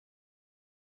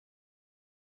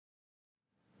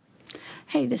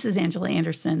Hey, this is Angela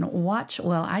Anderson. Watch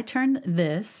while I turn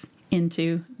this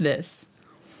into this.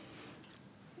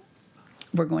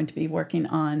 We're going to be working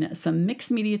on some mixed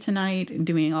media tonight,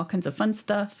 doing all kinds of fun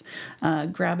stuff,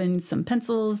 grabbing some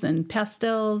pencils and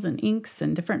pastels and inks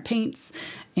and different paints.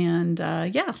 And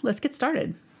yeah, let's get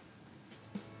started.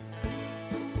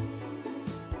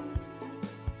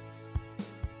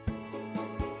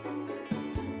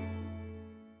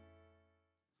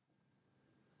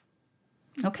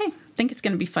 Okay, I think it's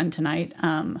going to be fun tonight.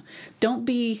 Don't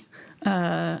be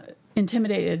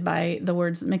intimidated by the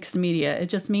words mixed media. It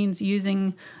just means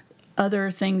using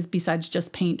other things besides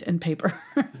just paint and paper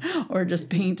or just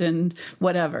paint and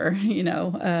whatever,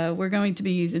 we're going to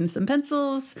be using some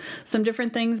pencils, some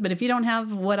different things, but if you don't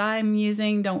have what I'm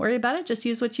using, don't worry about it. Just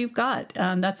use what you've got.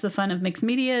 That's the fun of mixed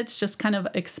media. It's just kind of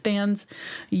expands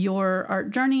your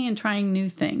art journey and trying new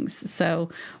things.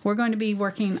 So we're going to be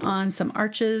working on some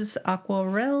Arches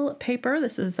aquarelle paper.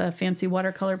 This is a fancy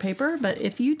watercolor paper, but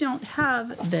if you don't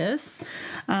have this,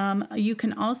 you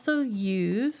can also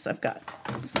use, I've got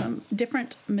some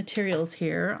different materials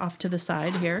here off to the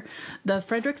side here. The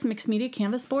Frederick's mixed media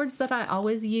canvas boards that I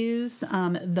always use,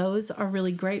 those are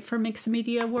really great for mixed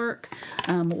media work.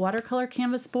 Watercolor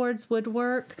canvas boards would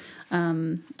work.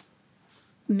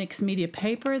 Mixed media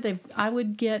paper, I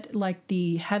would get like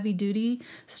the heavy duty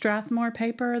Strathmore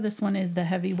paper. This one is the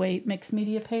heavyweight mixed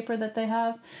media paper that they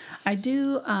have. I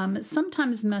do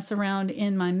sometimes mess around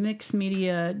in my mixed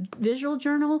media visual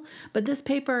journal, but this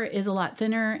paper is a lot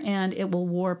thinner and it will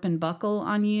warp and buckle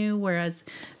on you, whereas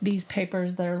these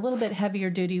papers that are a little bit heavier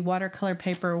duty watercolor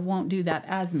paper won't do that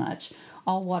as much.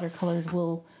 All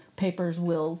papers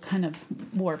will kind of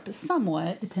warp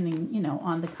somewhat depending,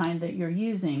 on the kind that you're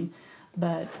using.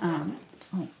 But,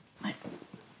 hold on.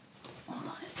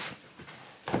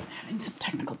 I'm having some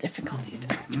technical difficulties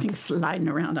there. Everything's sliding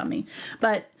around on me.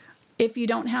 But if you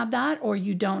don't have that, or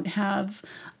you don't have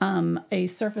a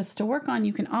surface to work on,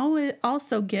 you can always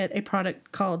also get a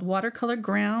product called Watercolor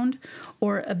Ground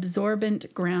or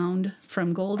Absorbent Ground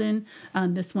from Golden.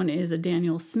 This one is a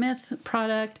Daniel Smith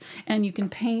product, and you can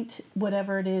paint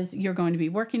whatever it is you're going to be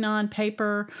working on,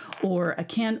 paper or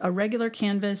a regular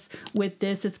canvas with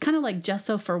this. It's kind of like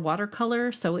gesso for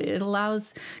watercolor, so it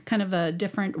allows kind of a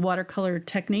different watercolor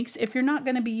techniques. If you're not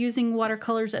going to be using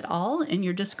watercolors at all, and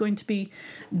you're just going to be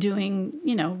doing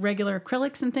regular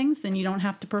acrylics and things, then you don't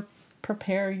have to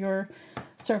prepare your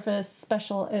surface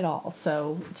special at all.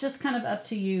 So it's just kind of up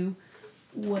to you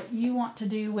what you want to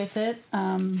do with it.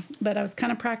 But I was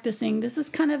kind of practicing. This is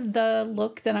kind of the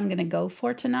look that I'm going to go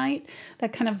for tonight.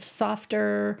 That kind of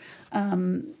softer,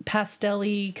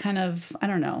 pastel-y kind of, I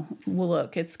don't know,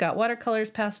 look. It's got watercolors,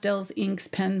 pastels, inks,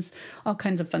 pens, all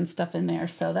kinds of fun stuff in there.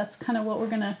 So that's kind of what we're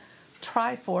going to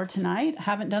try for tonight. I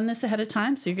haven't done this ahead of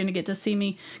time, so you're going to get to see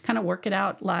me kind of work it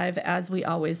out live as we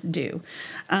always do.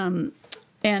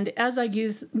 And as I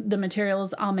use the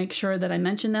materials, I'll make sure that I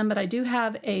mention them, but I do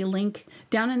have a link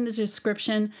down in the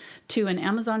description to an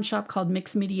Amazon shop called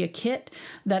Mixed Media Kit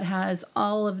that has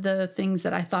all of the things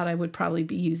that I thought I would probably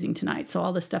be using tonight. So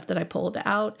all the stuff that I pulled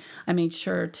out, I made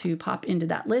sure to pop into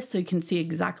that list so you can see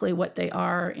exactly what they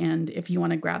are, and if you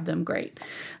want to grab them, great.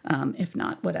 If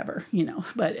not, whatever,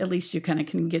 but at least you kind of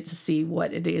can get to see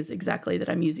what it is exactly that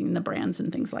I'm using, the brands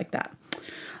and things like that.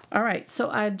 All right, so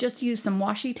I've just used some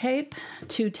washi tape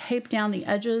to tape down the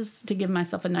edges to give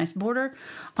myself a nice border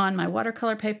on my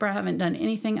watercolor paper. I haven't done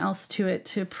anything else to it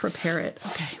to prepare it.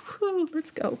 Okay, whoo, let's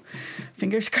go.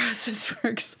 Fingers crossed this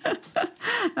works.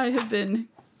 I have been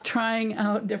trying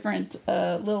out different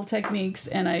little techniques,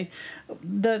 and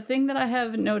the thing that I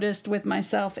have noticed with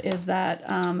myself is that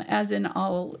as in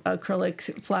all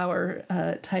acrylic flower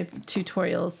type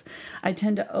tutorials, I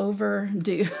tend to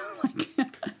overdo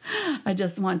I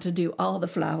just want to do all the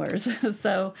flowers.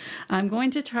 So I'm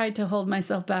going to try to hold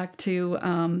myself back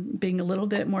to being a little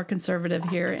bit more conservative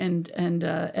here and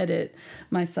edit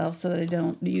myself so that I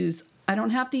don't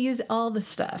have to use all the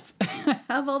stuff. I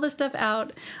have all the stuff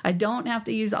out. I don't have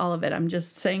to use all of it. I'm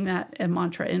just saying that a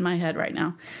mantra in my head right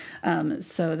now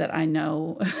so that I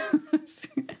know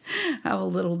have a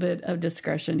little bit of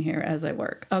discretion here as I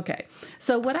work. Okay,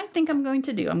 so what I think I'm going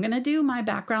to do, I'm going to do my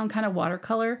background kind of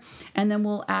watercolor, and then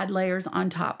we'll add layers on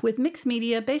top. With mixed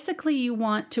media, basically you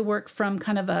want to work from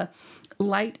kind of a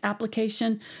light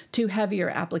application to heavier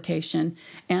application,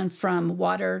 and from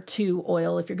water to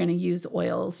oil. If you're going to use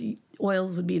oils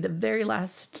would be the very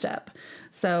last step.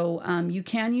 So you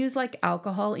can use like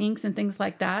alcohol inks and things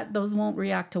like that. Those won't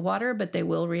react to water, but they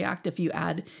will react if you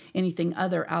add anything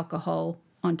other alcohol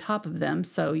on top of them.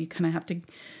 So you kind of have to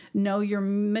know your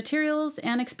materials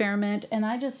and experiment. And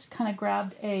I just kind of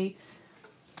grabbed a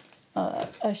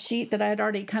a sheet that I had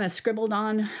already kind of scribbled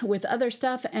on with other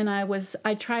stuff, and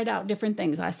I tried out different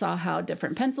things. I saw how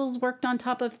different pencils worked on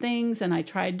top of things, and I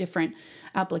tried different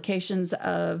applications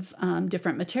of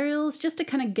different materials just to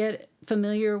kind of get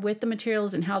familiar with the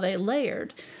materials and how they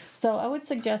layered. So I would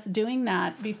suggest doing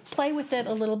that. Play with it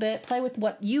a little bit, play with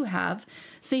what you have,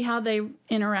 see how they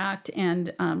interact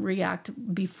and react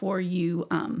before you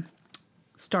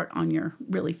start on your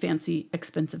really fancy,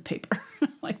 expensive paper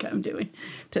like I'm doing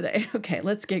today. Okay,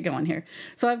 let's get going here.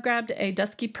 So I've grabbed a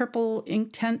dusky purple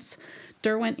Inktense,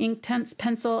 Derwent Inktense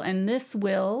pencil, and this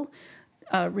will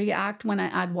react when I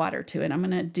add water to it. I'm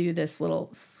going to do this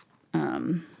little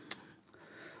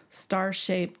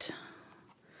star-shaped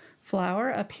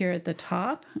flower up here at the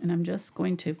top, and I'm just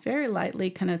going to very lightly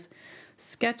kind of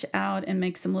sketch out and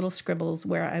make some little scribbles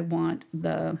where I want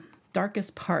the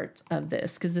darkest parts of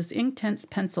this, because this Inktense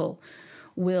pencil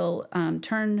will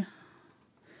turn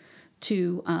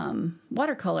to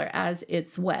watercolor as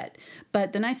it's wet.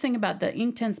 But the nice thing about the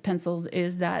Inktense pencils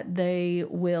is that they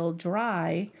will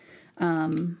dry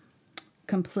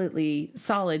completely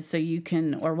solid, so you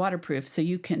can, or waterproof, so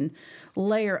you can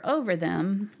layer over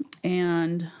them,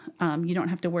 and you don't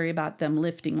have to worry about them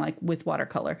lifting like with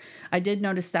watercolor. I did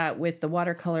notice that with the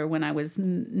watercolor when I was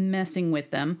messing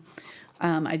with them.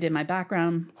 I did my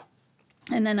background,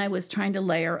 and then I was trying to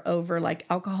layer over like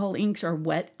alcohol inks or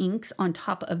wet inks on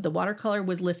top of the watercolor,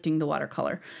 was lifting the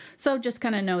watercolor. So just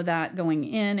kind of know that going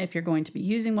in, if you're going to be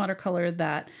using watercolor,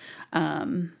 that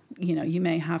you know, you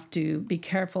may have to be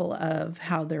careful of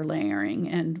how they're layering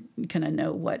and kind of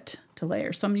know what to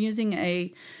layer. So I'm using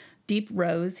a deep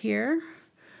rose here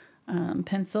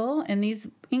pencil, and these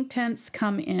Inktense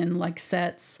come in like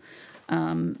sets.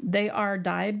 They are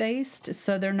dye-based,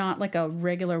 so they're not like a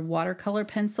regular watercolor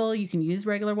pencil. You can use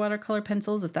regular watercolor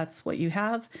pencils if that's what you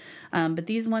have, but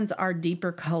these ones are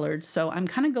deeper colored, so I'm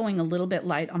kind of going a little bit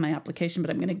light on my application,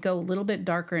 but I'm going to go a little bit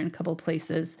darker in a couple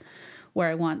places where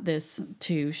I want this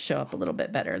to show up a little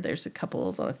bit better. There's a couple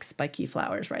of like spiky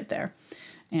flowers right there.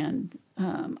 And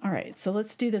all right, so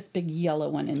let's do this big yellow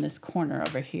one in this corner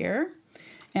over here.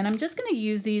 And I'm just going to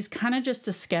use these kind of just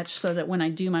to sketch so that when I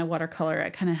do my watercolor, I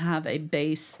kind of have a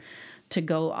base to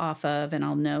go off of, and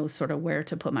I'll know sort of where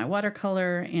to put my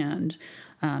watercolor, and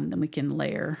then we can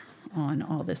layer on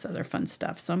all this other fun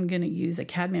stuff. So I'm going to use a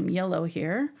cadmium yellow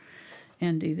here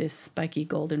and do this spiky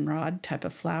goldenrod type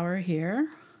of flower here.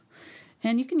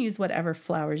 And you can use whatever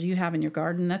flowers you have in your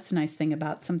garden. That's the nice thing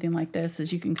about something like this,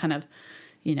 is you can kind of,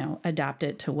 you know, adapt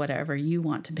it to whatever you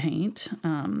want to paint.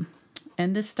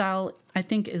 And this style, I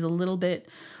think, is a little bit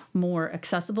more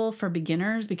accessible for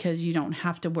beginners because you don't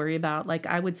have to worry about, like,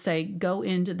 I would say go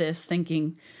into this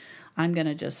thinking, I'm going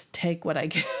to just take what I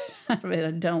get out of it.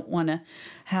 I don't want to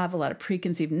have a lot of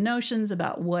preconceived notions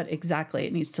about what exactly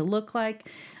it needs to look like,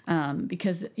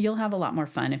 because you'll have a lot more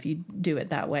fun if you do it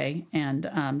that way, and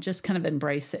just kind of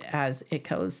embrace it as it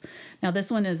goes. Now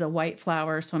this one is a white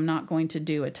flower, so I'm not going to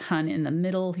do a ton in the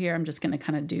middle here. I'm just going to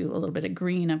kind of do a little bit of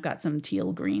green. I've got some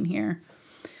teal green here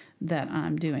that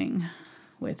I'm doing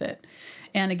with it.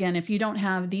 And again, if you don't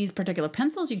have these particular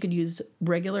pencils, you could use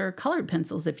regular colored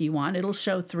pencils if you want. It'll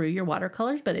show through your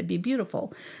watercolors, but it'd be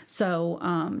beautiful. So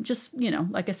just, you know,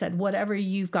 like I said, whatever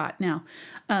you've got. Now,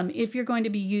 if you're going to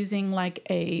be using like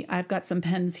I've got some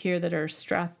pens here that are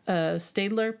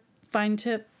Staedtler fine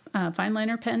tip, fine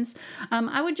liner pens.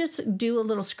 I would just do a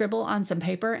little scribble on some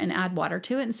paper and add water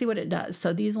to it and see what it does.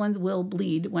 So these ones will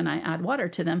bleed when I add water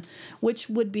to them, which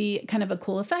would be kind of a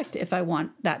cool effect if I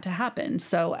want that to happen.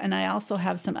 So, and I also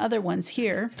have some other ones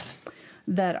here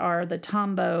that are the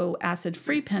Tombow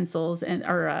acid-free pencils and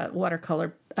or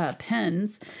watercolor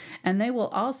pens, and they will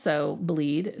also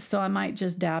bleed. So I might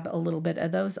just dab a little bit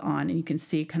of those on, and you can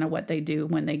see kind of what they do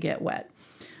when they get wet.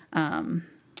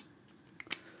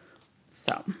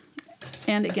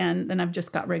 And again, then I've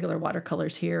just got regular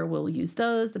watercolors here. We'll use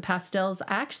those. The pastels,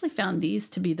 I actually found these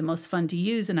to be the most fun to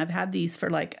use, and I've had these for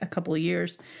like a couple of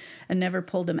years and never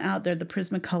pulled them out. They're the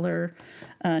Prismacolor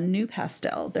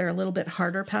Nupastel. They're a little bit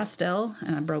harder pastel,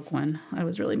 and I broke one. I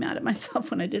was really mad at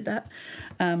myself when I did that,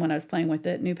 when I was playing with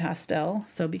it. Nupastel,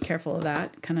 so be careful of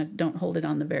that. Kind of don't hold it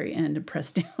on the very end and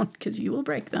press down because you will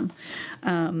break them.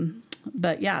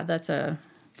 But yeah, that's a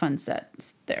fun set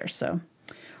there. So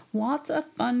lots of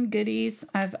fun goodies.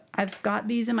 I've got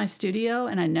these in my studio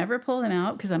and I never pull them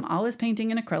out because I'm always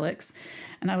painting in acrylics.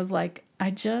 And I was like, I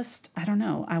don't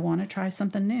know. I want to try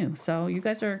something new. So you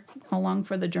guys are along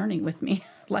for the journey with me,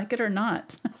 like it or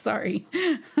not. Sorry.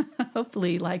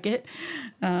 Hopefully you like it.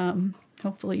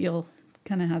 Hopefully you'll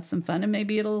kind of have some fun, and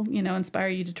maybe it'll, you know, inspire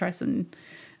you to try some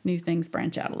new things,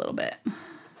 branch out a little bit.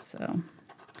 So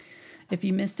if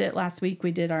you missed it last week,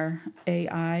 we did our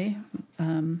AI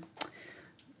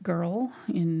girl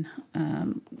in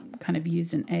kind of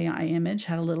used an AI image.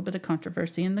 Had a little bit of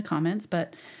controversy in the comments,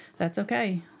 but that's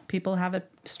okay. People have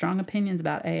strong opinions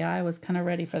about AI. I was kind of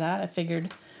ready for that. I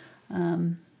figured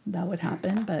that would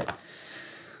happen, but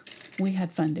we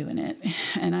had fun doing it.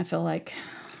 And I feel like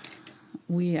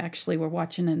we actually were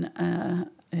watching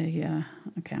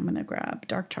okay, I'm going to grab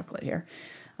dark chocolate here.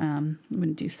 I'm going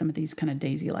to do some of these kind of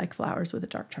daisy-like flowers with a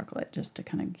dark chocolate just to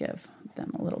kind of give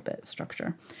them a little bit of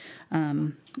structure.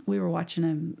 We were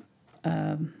watching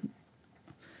a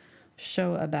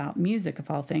show about music, of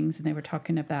all things, and they were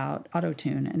talking about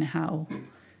auto-tune and how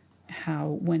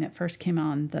when it first came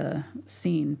on the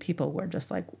scene, people were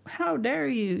just like, how dare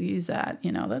you use that?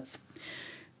 That's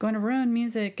going to ruin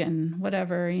music and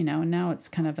whatever, and now it's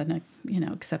kind of an,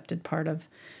 accepted part of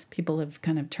people have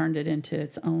kind of turned it into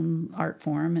its own art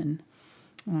form and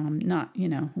not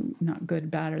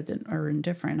good, bad, or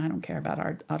indifferent. I don't care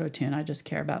about auto-tune. I just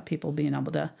care about people being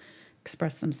able to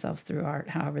express themselves through art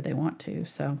however they want to.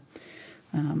 So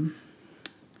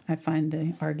I find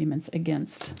the arguments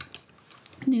against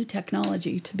new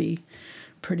technology to be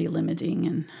pretty limiting.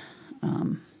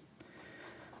 And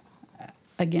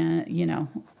again,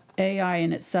 AI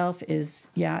in itself is,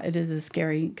 it is a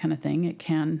scary kind of thing. It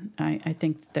can, I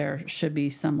think there should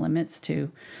be some limits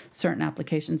to certain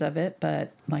applications of it,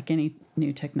 but like any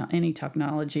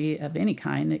technology of any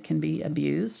kind, it can be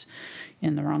abused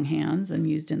in the wrong hands and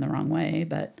used in the wrong way.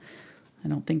 But I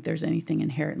don't think there's anything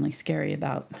inherently scary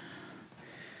about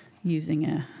using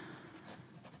a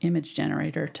image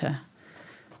generator to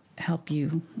help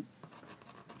you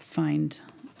find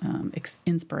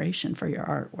inspiration for your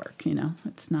artwork.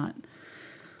 It's not,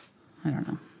 I don't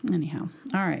know. Anyhow,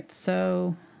 all right,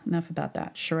 so enough about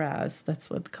that. Shiraz, that's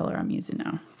what color I'm using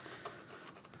now.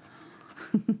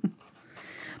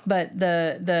 But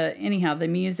the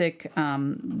music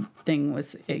thing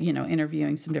was,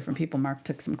 interviewing some different people. Mark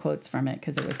took some quotes from it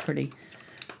because it was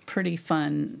pretty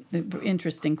fun,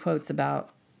 interesting quotes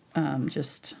about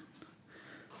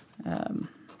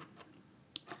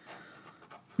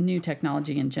new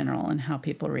technology in general and how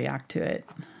people react to it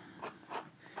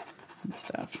and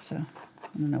stuff. So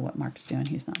I don't know what Mark's doing.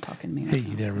 He's not talking to me. Hey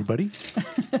there, everybody.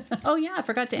 Oh, yeah, I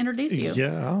forgot to introduce you.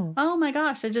 Yeah. Oh, my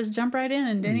gosh, I just jumped right in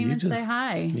and didn't even say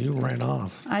hi. You ran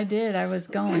off. I did. I was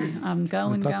going. I'm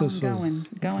going.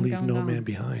 Leave no man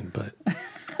behind, but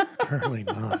apparently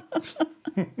not.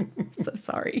 So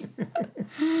sorry.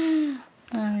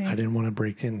 I didn't want to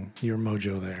break in your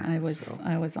mojo there. I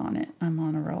was on it. I'm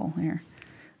on a roll here.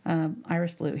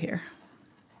 Iris blue here.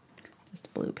 Just a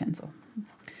blue pencil.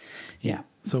 Yeah.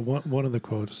 So one of the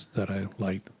quotes that I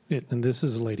liked, and this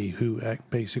is a lady who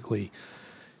basically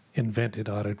invented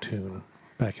auto-tune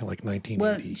back in like 1980.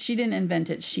 Well, she didn't invent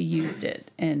it. She used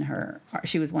it in her.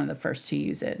 She was one of the first to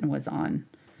use it and was on.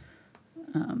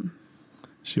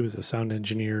 She was a sound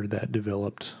engineer that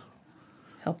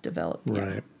helped develop.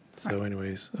 Right. Yeah. So, right.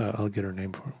 Anyways, I'll get her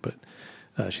name for it. But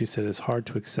she said it's hard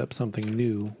to accept something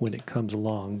new when it comes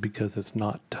along because it's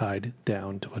not tied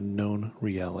down to a known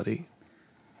reality.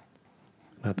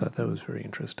 And I thought that was very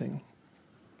interesting.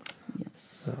 Yes.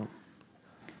 So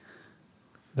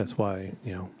that's why,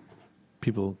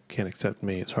 people can't accept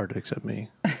me. It's hard to accept me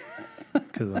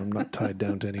because I'm not tied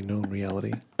down to any known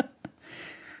reality.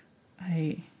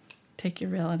 I take your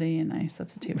reality and I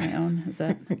substitute my own. Is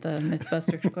that the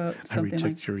Mythbusters quote? I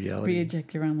reject your reality.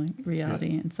 Reject your own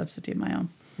reality and substitute my own.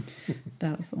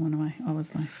 That was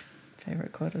always my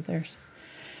favorite quote of theirs.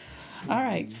 All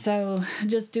right, so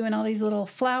just doing all these little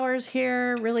flowers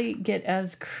here. Really get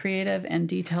as creative and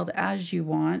detailed as you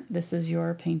want. This is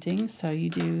your painting, so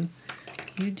you do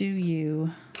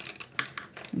you.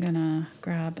 I'm gonna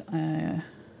grab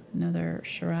another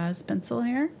Shiraz pencil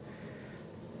here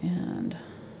and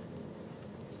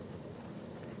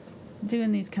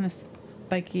doing these kind of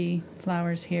spiky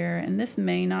flowers here. And this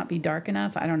may not be dark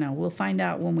enough. I don't know. We'll find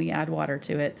out when we add water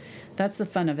to it. That's the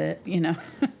fun of it,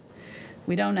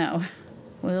 We don't know.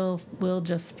 We'll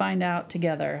just find out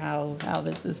together how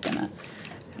this is gonna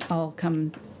all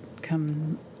come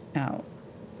out.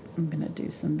 I'm gonna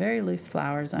do some very loose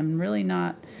flowers. I'm really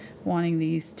not wanting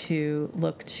these to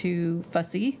look too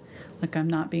fussy. Like I'm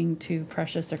not being too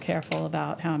precious or careful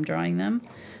about how I'm drawing them.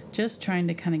 Just trying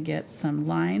to kind of get some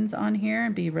lines on here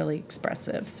and be really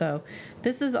expressive. So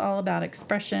this is all about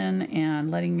expression and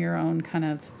letting your own kind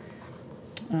of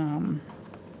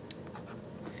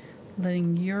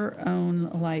letting your own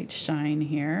light shine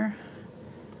here.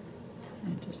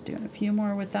 And just doing a few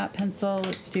more with that pencil.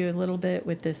 Let's do a little bit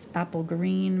with this apple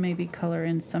green, maybe color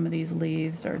in some of these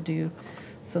leaves or do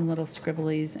some little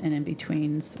scribblies and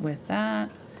in-betweens with that.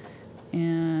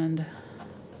 And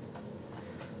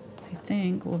I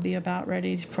think we'll be about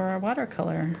ready for our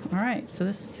watercolor. All right, so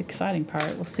this is the exciting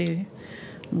part. We'll see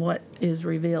what is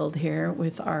revealed here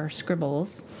with our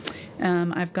scribbles.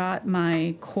 I've got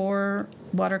my core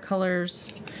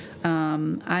watercolors.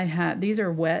 These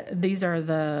are wet. These are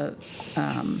the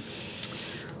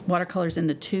watercolors in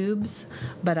the tubes,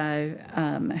 but I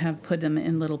have put them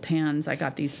in little pans. I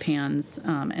got these pans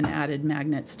and added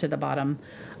magnets to the bottom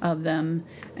of them,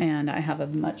 and I have a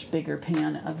much bigger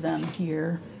pan of them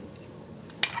here.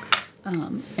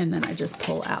 And then I just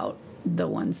pull out the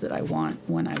ones that I want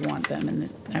when I want them,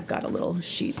 and I've got a little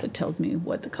sheet that tells me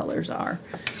what the colors are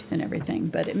and everything.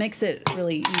 But it makes it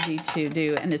really easy to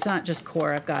do, and it's not just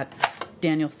core. I've got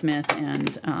Daniel Smith and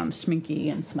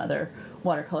Schminky and some other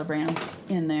watercolor brands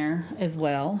in there as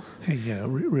well. Hey, yeah,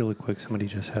 really quick, somebody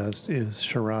just asked, is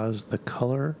Shiraz the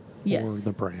color or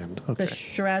the brand? Okay. The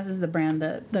Shiraz is the brand.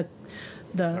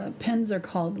 The pens are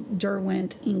called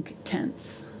Derwent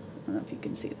Inktense. I don't know if you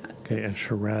can see that. Okay, and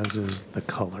Shiraz is the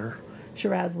color.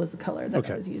 Shiraz was the color that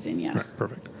I was using, yeah. Right,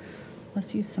 perfect.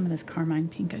 Let's use some of this carmine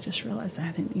pink. I just realized I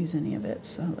hadn't used any of it,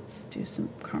 so let's do some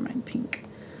carmine pink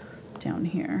down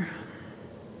here.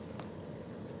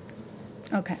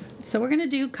 Okay, so we're going to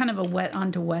do kind of a wet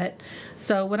onto wet.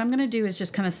 So what I'm going to do is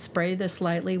just kind of spray this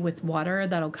lightly with water.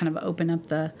 That'll kind of open up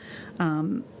the,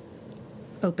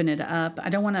 open it up. I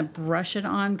don't want to brush it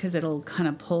on because it'll kind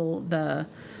of pull the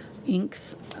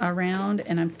inks around,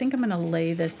 and I think I'm going to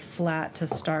lay this flat to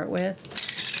start with.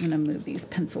 I'm going to move these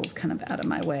pencils kind of out of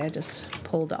my way. I just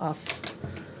pulled off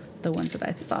the ones that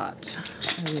I thought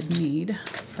I would need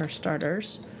for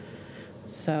starters.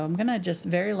 So I'm going to just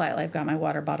very lightly, I've got my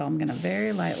water bottle, I'm going to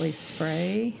very lightly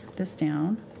spray this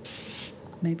down,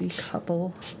 maybe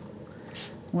couple.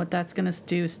 What that's going to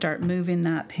do is start moving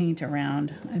that paint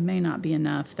around. It may not be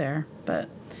enough there, but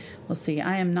we'll see.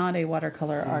 I am not a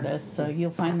watercolor artist, so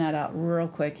you'll find that out real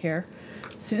quick here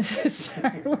as soon as I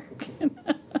start working.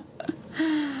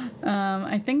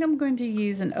 I think I'm going to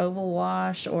use an oval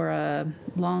wash or a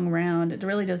long round. It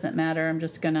really doesn't matter. I'm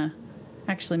just going to,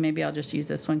 actually maybe I'll just use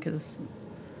this one because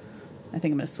I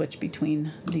think I'm going to switch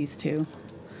between these two.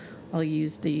 I'll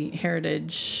use the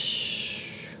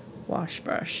Heritage wash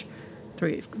brush,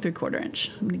 3/4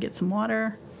 inch. I'm going to get some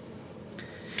water.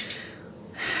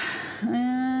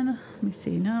 And let me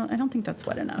see. No, I don't think that's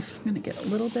wet enough. I'm going to get a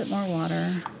little bit more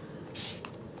water.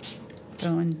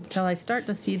 Going until I start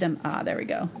to see them. Ah, there we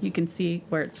go. You can see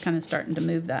where it's kind of starting to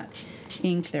move that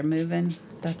ink. They're moving.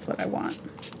 That's what I want.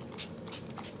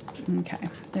 Okay,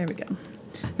 there we go.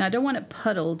 Now I don't want it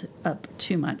puddled up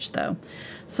too much though.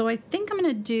 So I think I'm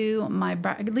going to do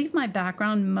leave my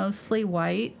background mostly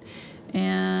white.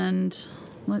 And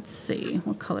let's see,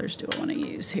 what colors do I want to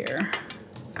use here?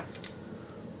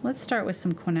 Let's start with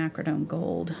some Quinacridone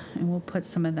gold, and we'll put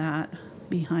some of that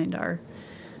behind our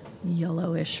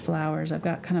yellowish flowers. I've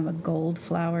got kind of a gold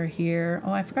flower here.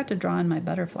 Oh, I forgot to draw in my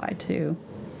butterfly too.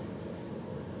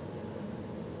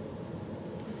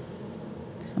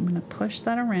 So I'm going to push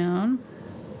that around.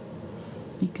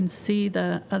 You can see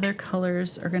the other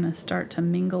colors are going to start to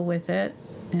mingle with it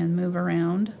and move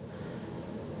around.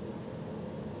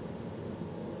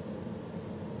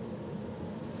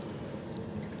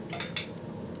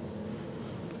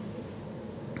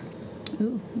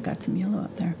 Ooh, got some yellow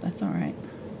up there. That's all right.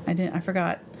 I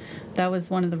forgot. That was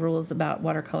one of the rules about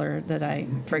watercolor that I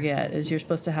forget, is you're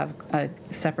supposed to have a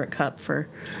separate cup for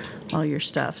all your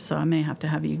stuff. So I may have to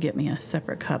have you get me a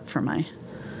separate cup for my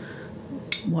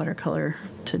watercolor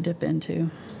to dip into,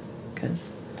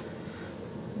 because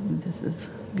this is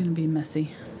going to be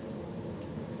messy.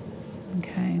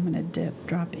 Okay, I'm going to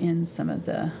drop in some of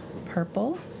the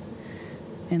purple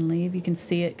and leave. You can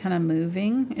see it kind of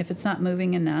moving. If it's not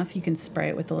moving enough, you can spray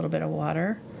it with a little bit of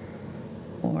water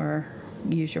or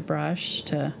use your brush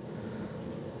to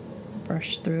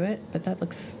brush through it, but that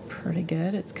looks pretty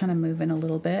good. It's kind of moving a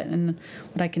little bit, and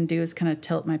what I can do is kind of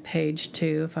tilt my page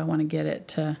too if I want to get it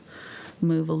to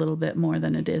move a little bit more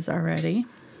than it is already.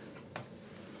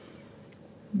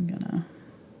 I'm gonna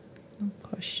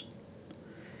push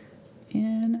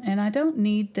in, and I don't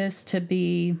need this to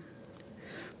be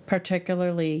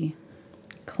particularly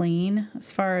clean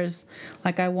as far as,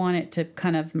 like, I want it to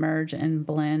kind of merge and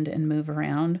blend and move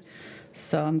around.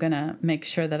 So I'm gonna make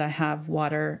sure that I have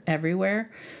water everywhere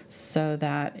so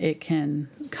that it can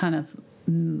kind of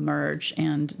merge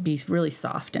and be really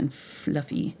soft and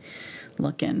fluffy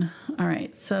looking. All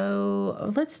right,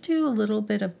 so let's do a little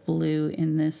bit of blue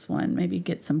in this one. Maybe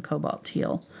get some Cobalt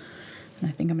Teal. And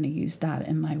I think I'm going to use that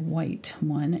in my white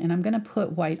one. And I'm going to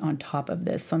put white on top of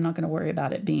this, so I'm not going to worry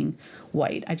about it being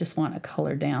white. I just want a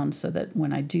color down so that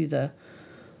when I do the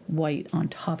white on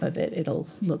top of it, it'll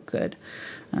look good.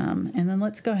 And then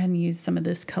let's go ahead and use some of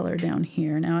this color down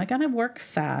here. Now I got to work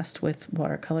fast with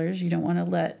watercolors. You don't want to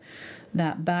let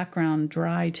that background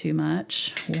dry too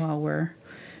much while we're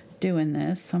doing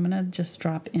this. So I'm going to just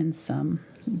drop in some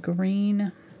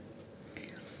green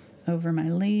over my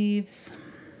leaves.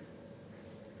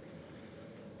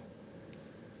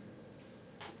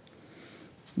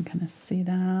 You can kind of see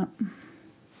that.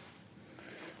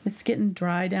 It's getting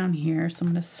dry down here, so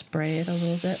I'm going to spray it a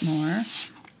little bit more.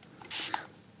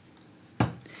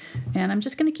 And I'm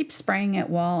just going to keep spraying it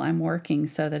while I'm working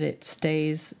so that it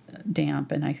stays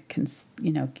damp and I can,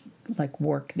 you know, like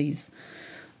work these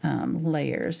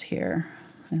layers here.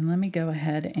 And let me go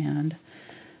ahead and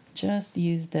just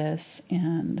use this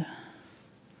and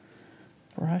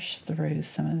brush through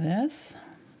some of this.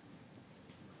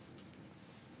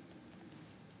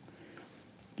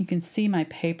 You can see my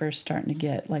paper starting to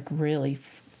get like really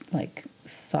like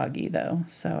soggy though,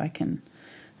 so I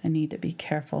need to be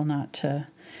careful not to,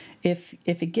 if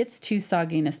it gets too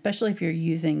soggy, and especially if you're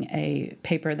using a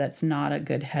paper that's not a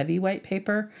good heavyweight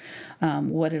paper,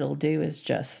 what it'll do is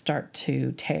just start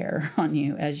to tear on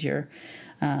you as you're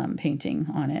painting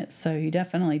on it. So you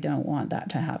definitely don't want that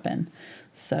to happen.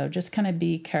 So just kind of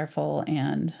be careful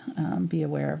and be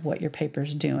aware of what your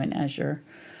paper's doing as you're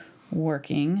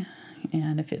working.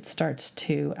 And if it starts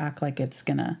to act like it's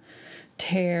gonna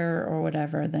tear or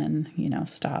whatever, then, you know,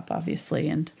 stop obviously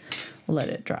and let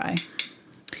it dry.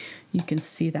 You can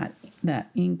see that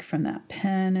ink from that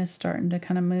pen is starting to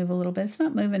kind of move a little bit. It's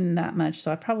not moving that much,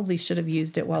 so I probably should have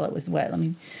used it while it was wet. Let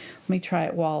me try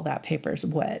it while that paper's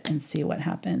wet and see what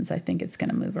happens. I think it's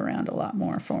gonna move around a lot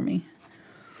more for me.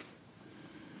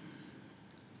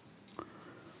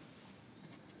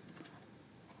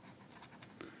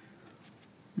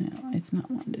 No, it's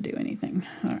not wanting to do anything.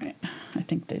 All right, I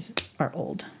think these are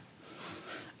old.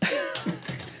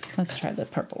 Let's try the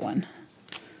purple one.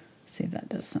 See if that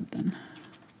does something.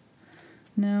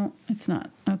 No, it's not.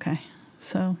 Okay,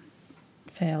 so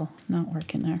fail, not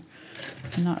working there.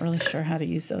 I'm not really sure how to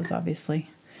use those, obviously.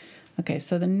 Okay,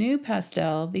 so the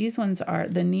Nupastel, these ones are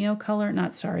the Neocolor,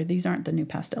 not sorry, these aren't the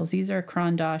Nupastels. These are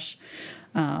Caran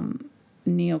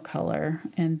Neocolor,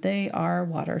 and they are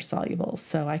water soluble,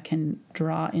 so I can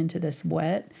draw into this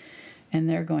wet and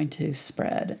they're going to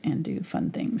spread and do fun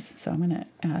things. So I'm going to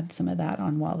add some of that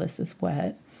on while this is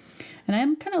wet, and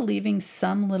I'm kind of leaving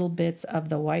some little bits of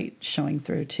the white showing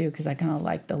through too, because I kind of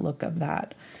like the look of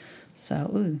that.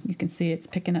 So ooh, you can see it's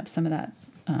picking up some of that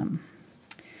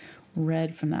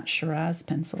red from that Shiraz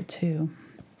pencil too.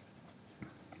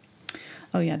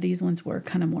 Oh yeah, these ones were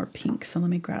kind of more pink, so let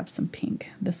me grab some pink.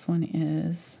 This one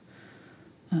is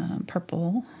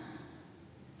purple.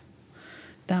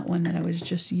 That one that I was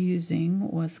just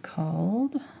using was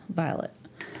called Violet.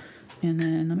 And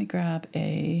then let me grab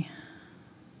a,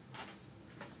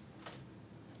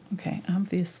 okay,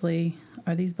 obviously,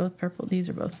 are these both purple? These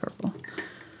are both purple.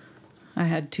 I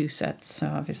had two sets, so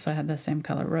obviously I had the same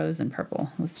color, rose and purple.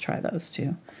 Let's try those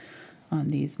two on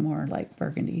these more like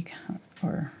burgundy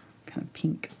or kind of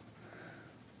pink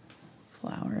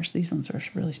flowers. These ones are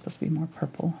really supposed to be more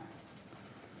purple.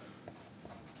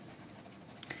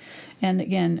 And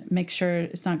again, make sure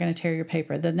it's not going to tear your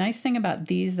paper. The nice thing about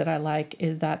these that I like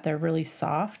is that they're really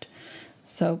soft,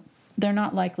 so they're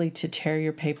not likely to tear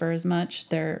your paper as much.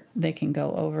 They can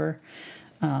go over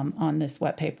on this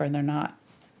wet paper, and they're not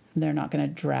going to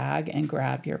drag and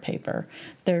grab your paper.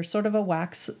 They're sort of a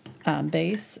wax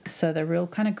base, so they're real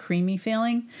kind of creamy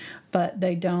feeling, but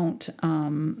they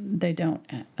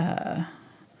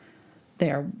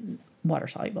are water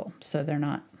soluble, so they're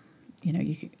not, you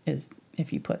know,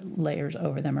 if you put layers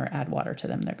over them or add water to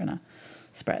them, they're going to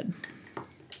spread.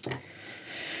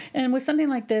 And with something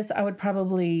like this, I would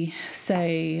probably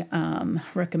say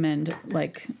recommend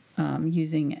like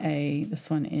using this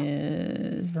one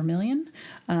is vermilion,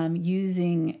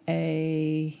 using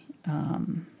a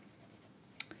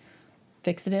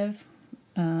fixative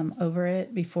over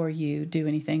it before you do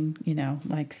anything, you know,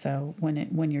 like so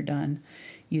when you're done,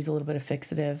 use a little bit of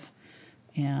fixative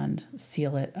and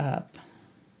seal it up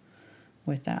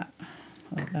with that.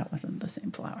 Oh, that wasn't the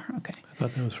same flower. Okay. I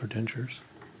thought that was for dentures.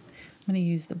 I'm going to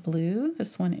use the blue.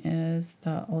 This one is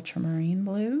the ultramarine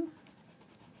blue.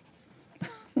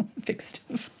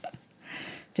 Fixative.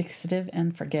 Fixative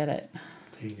and forget it.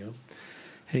 There you go.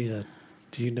 Hey,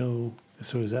 do you know,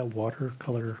 so is that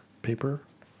watercolor paper?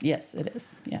 Yes, it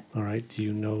is. Yeah. All right. Do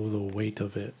you know the weight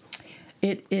of it?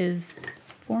 It is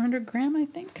 400 gram, I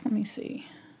think. Let me see.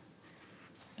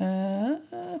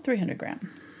 300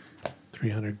 gram.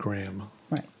 300 gram.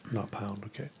 Right. Not pound.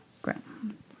 Okay.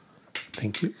 Gram.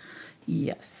 Thank you.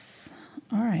 Yes.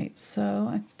 All right. So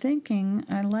I'm thinking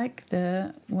I like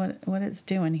what it's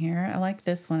doing here. I like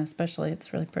this one especially.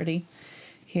 It's really pretty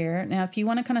here. Now, if you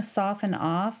want to kind of soften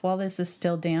off while this is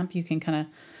still damp, you can kind of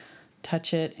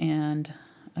touch it and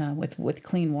with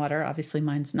clean water. Obviously,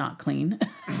 mine's not clean,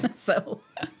 so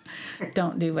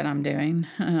don't do what I'm doing.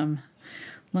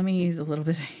 Let me use a little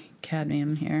bit of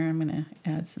cadmium here. I'm going to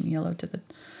add some yellow to the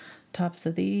tops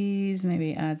of these,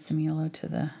 maybe add some yellow to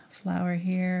the flower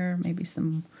here, maybe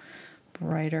some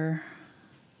brighter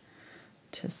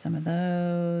to some of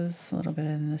those, a little bit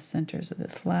in the centers of the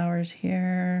flowers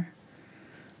here.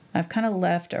 I've kind of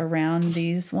left around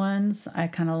these ones. I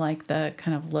kind of like the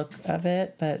kind of look of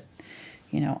it, but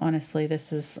you know, honestly,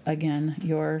 this is, again,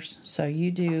 yours. So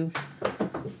you do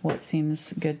what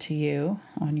seems good to you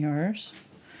on yours.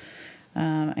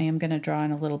 I am going to draw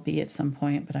in a little bee at some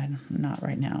point, but I'm not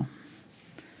right now.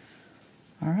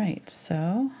 All right,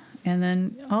 so, and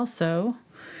then also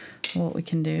what we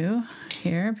can do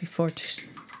here before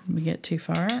we get too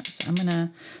far, so I'm going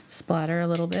to splatter a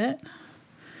little bit.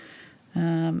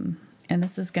 And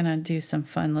this is going to do some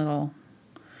fun little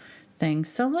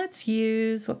things. So let's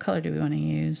use, what color do we want to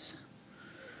use?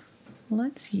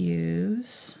 Let's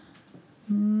use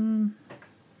some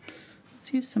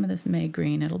of this May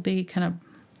green. It'll be kind of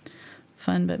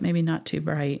fun, but maybe not too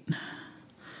bright.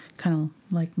 Kind of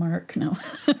like Mark. No.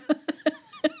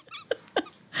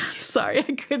 Sorry,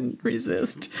 I couldn't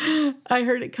resist. I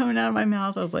heard it coming out of my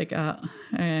mouth. I was like, oh,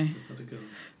 okay.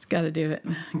 It's got to do it.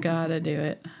 Got to do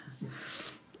it.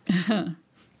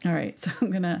 All right, so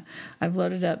I've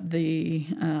loaded up the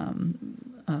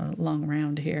long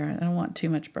round here. I don't want too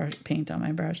much paint on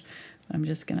my brush. I'm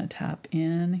just going to tap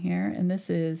in here. And this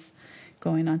is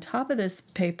going on top of this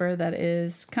paper that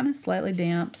is kind of slightly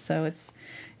damp. So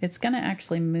it's going to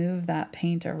actually move that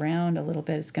paint around a little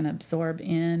bit. It's going to absorb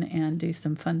in and do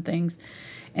some fun things.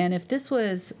 And if this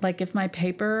was, like if my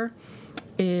paper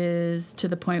is to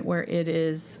the point where it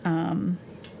is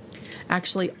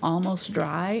actually almost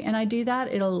dry and I do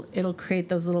that, it'll create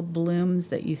those little blooms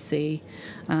that you see.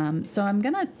 So I'm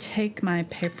gonna take my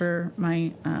paper,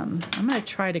 I'm gonna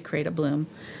try to create a bloom.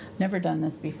 Never done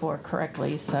this before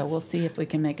correctly, so we'll see if we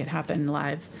can make it happen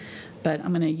live. But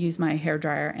I'm gonna use my hair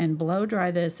dryer and blow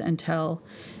dry this until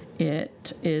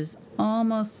it is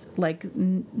almost like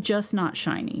just not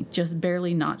shiny, just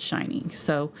barely not shiny.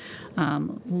 So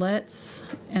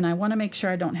and I want to make sure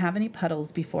I don't have any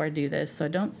puddles before I do this, so I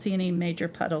don't see any major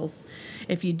puddles.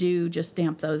 If you do, just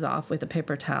damp those off with a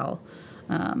paper towel.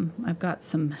 I've got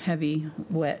some heavy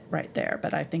wet right there,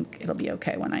 but I think it'll be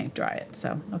okay when I dry it.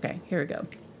 So okay, here we go.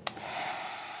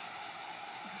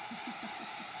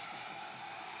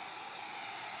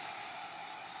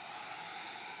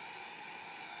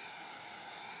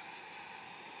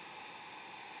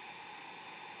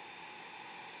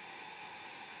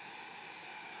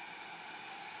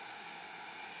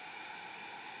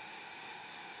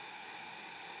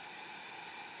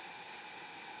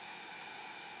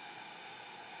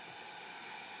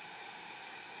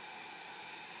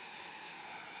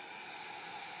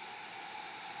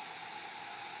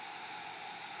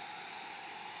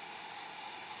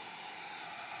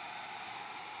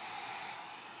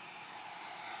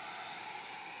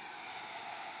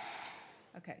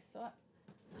 Okay, so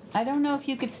I don't know if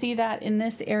you could see that in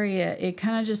this area. It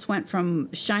kind of just went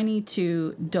from shiny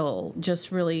to dull,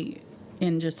 just really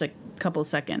in just a couple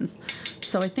seconds.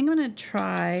 So I think I'm going to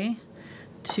try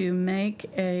to make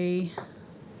a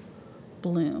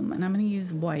bloom, and I'm going to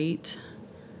use white,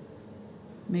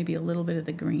 maybe a little bit of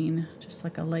the green, just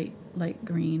like a light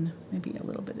green, maybe a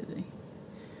little bit of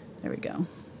there we go.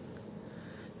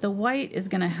 The white is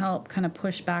going to help kind of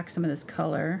push back some of this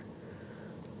color.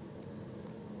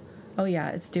 Oh yeah,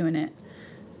 it's doing it.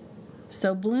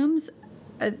 So blooms,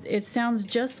 it sounds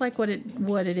just like what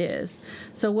it is.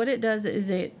 So what it does is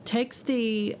it takes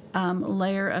the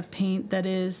layer of paint that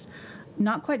is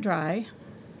not quite dry,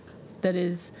 that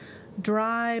is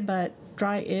dry but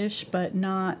dry-ish but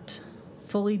not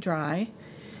fully dry,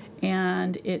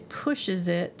 and it pushes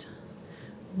it.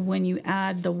 When you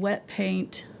add the wet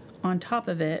paint on top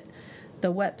of it,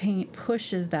 the wet paint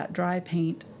pushes that dry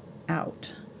paint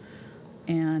out.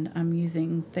 And I'm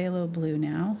using phthalo blue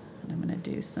now, and I'm going to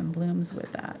do some blooms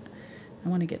with that. I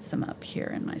want to get some up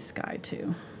here in my sky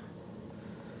too.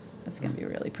 That's going to be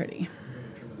really pretty.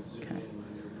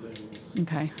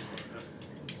 Okay.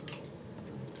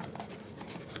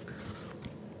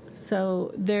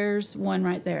 So there's one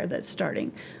right there that's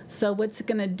starting. So what's it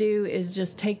gonna do is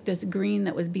just take this green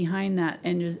that was behind that,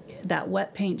 and just that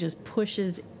wet paint just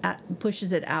pushes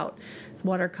it out. It's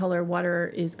watercolor.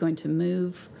 Water is going to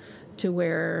move to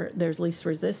where there's least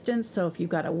resistance. So if you've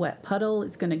got a wet puddle,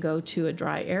 it's going to go to a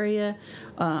dry area,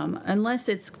 unless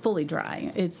it's fully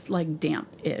dry. It's like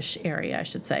damp-ish area, I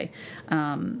should say.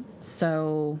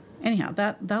 So anyhow,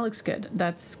 that looks good.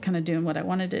 That's kind of doing what I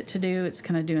wanted it to do. It's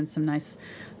kind of doing some nice,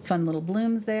 fun little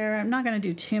blooms there. I'm not going to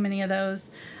do too many of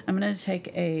those. I'm going to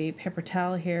take a paper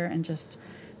towel here and just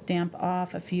damp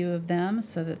off a few of them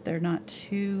so that they're not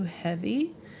too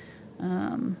heavy.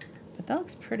 But that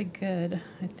looks pretty good,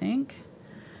 I think.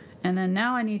 And then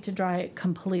now I need to dry it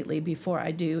completely before I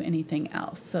do anything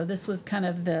else. So this was kind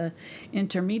of the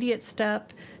intermediate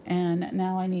step, and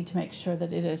now I need to make sure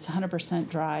that it is 100%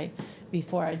 dry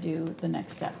before I do the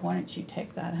next step. Why don't you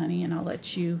take that, honey, and I'll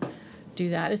let you do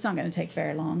that. It's not going to take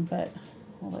very long, but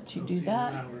I'll let you do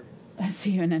that. I'll see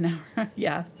you in an hour.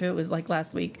 Yeah, it was like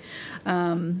last week.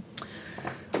 I've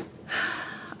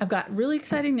got really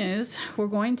exciting news. We're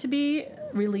going to be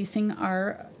releasing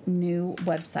our new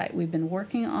website. We've been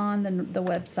working on the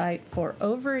website for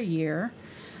over a year,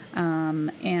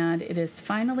 and it is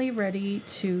finally ready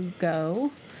to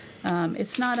go.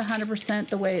 It's not 100%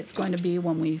 the way it's going to be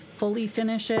when we fully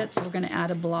finish it, so we're going to add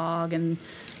a blog and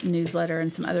newsletter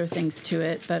and some other things to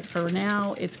it, but for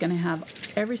now it's going to have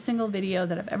every single video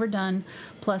that I've ever done,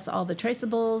 plus all the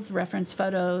traceables, reference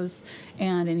photos,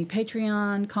 and any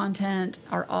Patreon content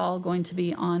are all going to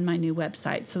be on my new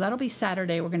website. So that'll be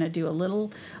Saturday. We're going to do a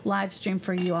little live stream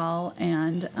for you all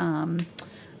and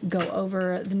go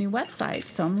over the new website.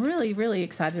 So I'm really, really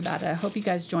excited about it. I hope you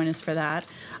guys join us for that.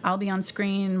 I'll be on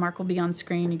screen. Mark will be on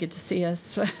screen. You get to see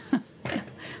us.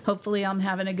 Hopefully I'm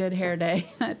having a good hair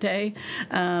day that day.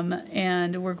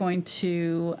 And we're going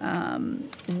to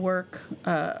work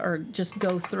or just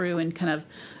go through and kind of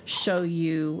show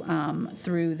you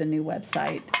through the new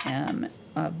website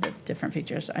of the different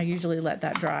features. I usually let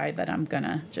that dry, but I'm going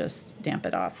to just damp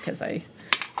it off because I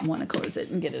want to close it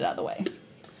and get it out of the way.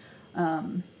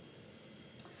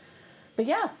 But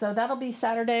yeah, so that'll be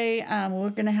Saturday. We're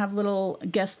going to have little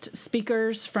guest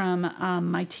speakers from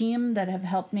my team that have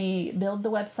helped me build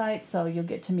the website. So you'll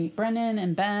get to meet Brennan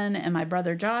and Ben and my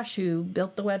brother Josh, who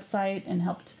built the website and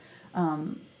helped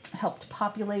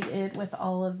populate it with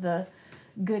all of the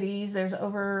goodies. There's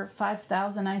over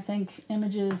 5,000, I think,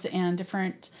 images and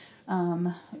different.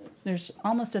 There's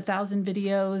almost 1,000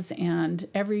 videos, and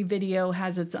every video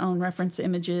has its own reference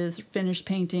images, finished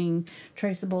painting,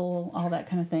 traceable, all that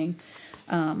kind of thing.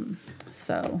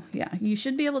 So yeah, you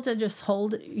should be able to just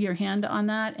hold your hand on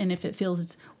that, and if it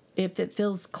feels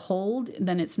cold,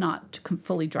 then it's not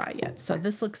fully dry yet. So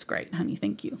this looks great, honey.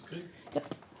 Thank you. That's good.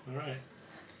 Yep. All right.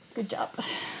 Good job.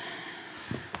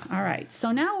 All right,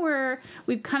 so now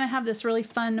we've kind of have this really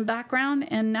fun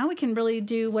background, and now we can really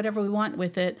do whatever we want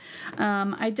with it.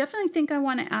 I definitely think I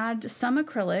want to add some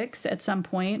acrylics at some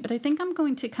point, but I think I'm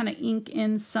going to kind of ink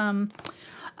in some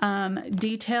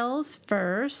details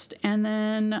first, and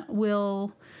then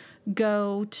we'll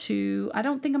go to, I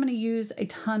don't think I'm going to use a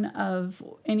ton of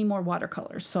any more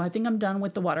watercolors. So I think I'm done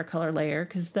with the watercolor layer,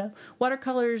 because the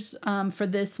watercolors for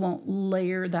this won't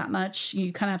layer that much.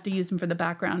 You kind of have to use them for the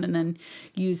background and then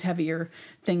use heavier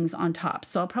things on top.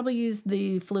 So I'll probably use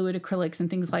the fluid acrylics and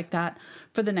things like that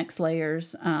for the next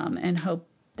layers, and hope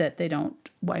that they don't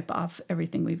wipe off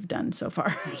everything we've done so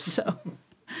far. So,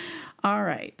 all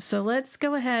right, so let's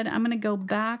go ahead. I'm going to go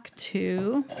back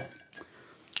to,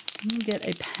 let me get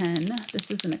a pen.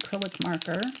 This is an acrylic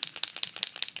marker.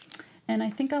 And I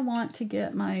think I want to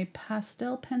get my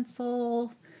pastel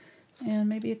pencil and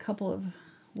maybe a couple of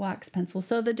wax pencils.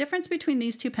 So the difference between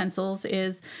these two pencils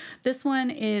is this one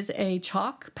is a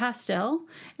chalk pastel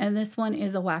and this one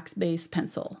is a wax-based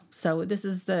pencil. So this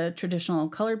is the traditional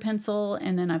colored pencil,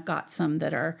 and then I've got some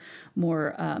that are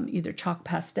more either chalk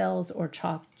pastels or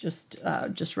chalk just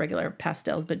regular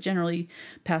pastels, but generally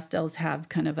pastels have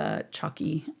kind of a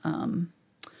chalky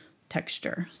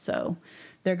texture. So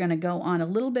they're going to go on a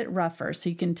little bit rougher, so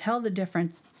you can tell the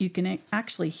difference. You can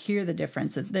actually hear the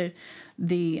difference.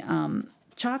 The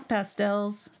chalk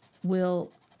pastels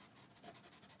will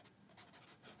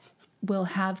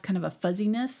have kind of a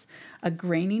fuzziness, a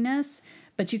graininess,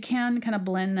 but you can kind of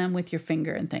blend them with your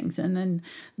finger and things. And then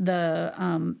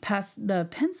the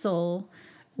pencil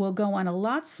will go on a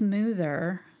lot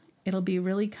smoother. It'll be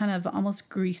really kind of almost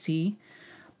greasy,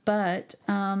 but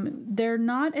they're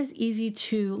not as easy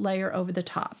to layer over the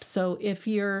top. So if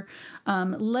you're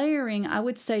layering, I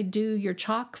would say do your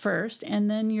chalk first and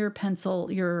then your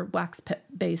pencil, your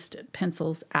wax-based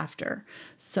pencils after.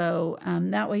 So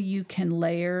that way you can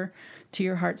layer to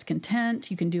your heart's content.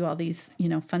 You can do all these,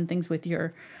 fun things with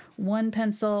your one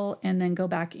pencil and then go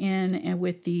back in and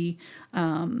with the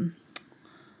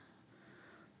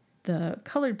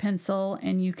colored pencil,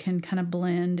 and you can kind of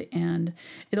blend and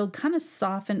it'll kind of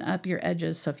soften up your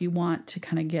edges. So if you want to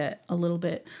kind of get a little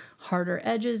bit harder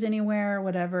edges anywhere or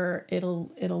whatever, it'll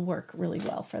work really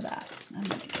well for that. I'm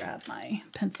going to grab my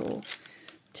pencil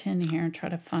tin here and try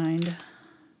to find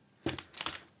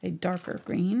a darker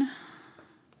green.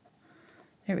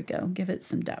 There we go. Give it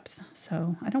some depth.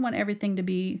 So I don't want everything to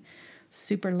be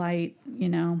super light,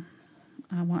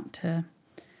 I want to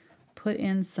put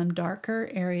in some darker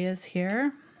areas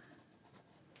here.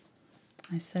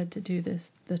 I said to do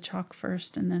the chalk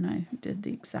first, and then I did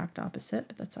the exact opposite,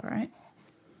 but that's all right.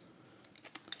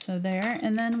 So there,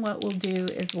 and then what we'll do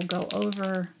is we'll go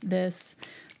over this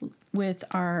with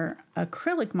our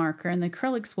acrylic marker, and the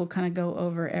acrylics will kind of go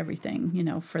over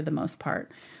everything, for the most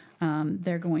part.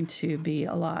 They're going to be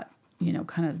a lot,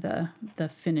 kind of the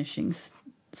finishing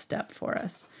step for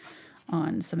us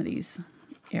on some of these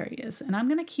areas. And I'm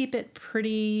going to keep it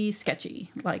pretty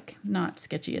sketchy, like not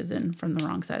sketchy as in from the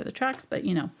wrong side of the tracks, but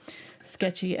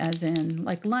sketchy as in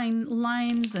like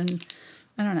lines and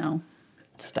I don't know,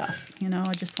 stuff.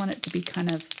 I just want it to be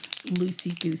kind of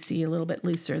loosey-goosey, a little bit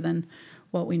looser than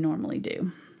what we normally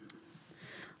do.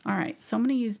 All right, so I'm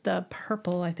going to use the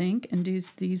purple, I think, and do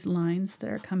these lines that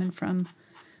are coming from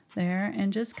there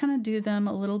and just kind of do them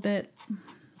a little bit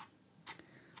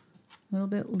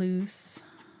loose.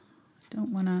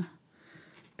 Don't want to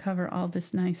cover all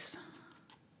this nice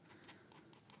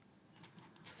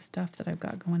stuff that I've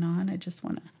got going on. I just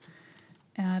want to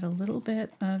add a little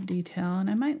bit of detail, and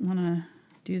I might want to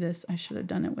do this. I should have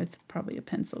done it with probably a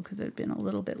pencil because it had been a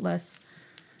little bit less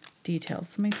detail.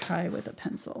 So let me try with a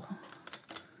pencil.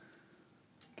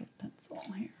 Get a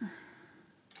pencil here.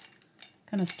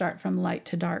 Kind of start from light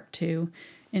to dark too.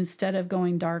 Instead of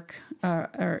going dark,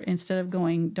 or instead of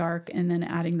going dark and then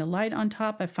adding the light on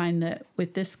top, I find that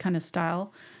with this kind of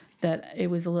style that it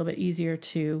was a little bit easier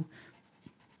to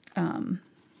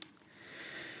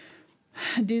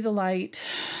do the light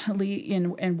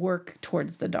and work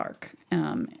towards the dark.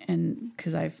 And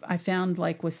because I found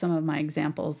like with some of my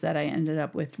examples that I ended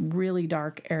up with really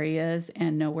dark areas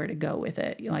and nowhere to go with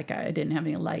it. Like I didn't have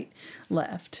any light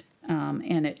left.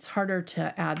 And it's harder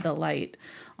to add the light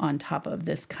on top of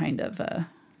this kind of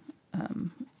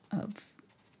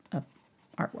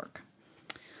artwork.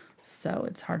 So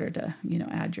it's harder to,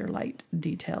 add your light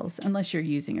details unless you're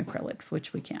using acrylics,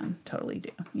 which we can totally do,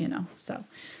 So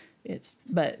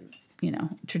but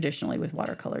traditionally with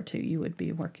watercolor too, you would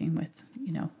be working with,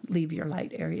 leave your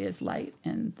light areas light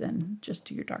and then just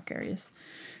do your dark areas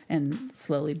and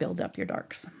slowly build up your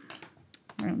darks.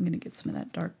 All right, I'm going to get some of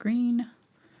that dark green.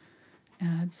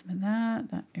 Add some of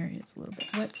that. That area is a little bit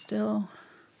wet still.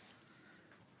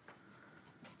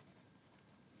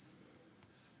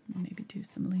 Maybe do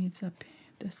some leaves up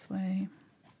this way.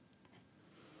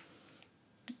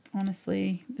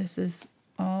 Honestly, this is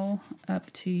all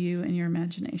up to you and your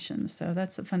imagination. So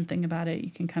that's the fun thing about it. You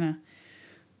can kind of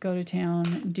go to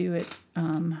town, do it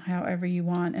however you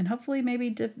want, and hopefully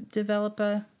maybe develop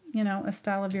a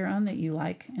style of your own that you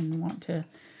like and want to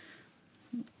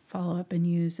follow up and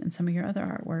use in some of your other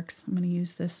artworks. I'm going to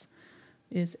use this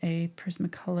is a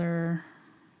Prismacolor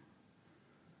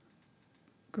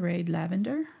grade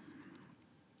lavender.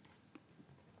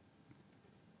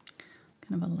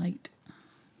 Kind of a light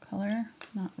color,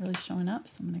 not really showing up,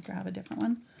 so I'm going to grab a different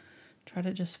one. Try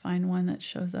to just find one that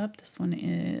shows up. This one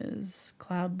is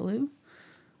cloud blue.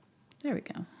 There we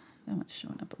go. That one's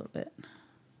showing up a little bit.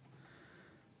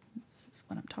 This is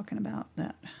what I'm talking about.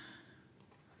 That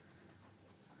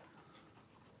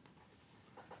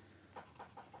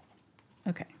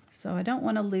okay, so I don't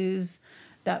want to lose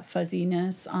that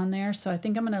fuzziness on there, so I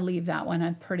think I'm going to leave that one.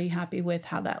 I'm pretty happy with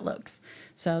how that looks.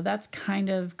 So that's kind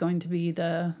of going to be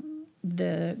the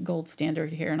gold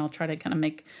standard here, and I'll try to kind of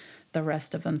make the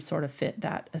rest of them sort of fit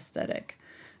that aesthetic.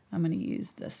 I'm going to use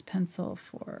this pencil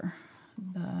for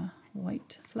the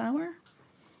white flower.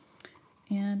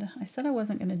 And I said I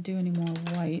wasn't going to do any more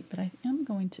white, but I am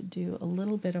going to do a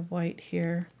little bit of white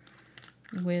here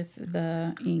with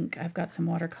the ink. I've got some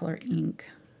watercolor ink,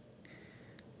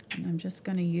 and I'm just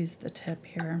going to use the tip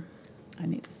here. I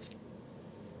need to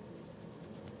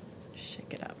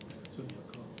shake it up. So the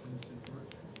alcohol pens didn't work?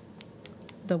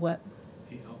 The what?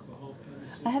 The alcohol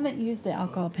pens? I haven't used the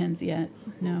alcohol pens yet.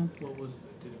 No. What was it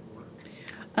that didn't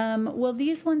Well,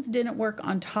 these ones didn't work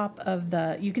on top of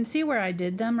the, you can see where I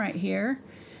did them right here,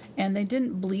 and they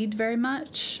didn't bleed very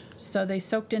much, so they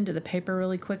soaked into the paper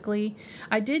really quickly.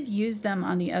 I did use them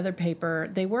on the other paper.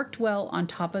 They worked well on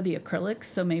top of the acrylics,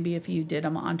 so maybe if you did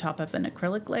them on top of an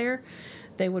acrylic layer,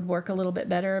 they would work a little bit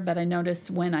better, but I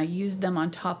noticed when I used them on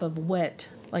top of wet,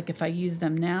 like if I use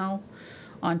them now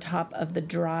on top of the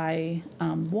dry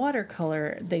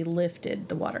watercolor, they lifted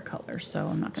the watercolor, so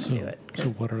I'm not going to do it. So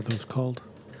what are those called?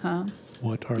 Huh?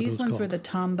 What are These those ones called? were the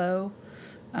Tombow,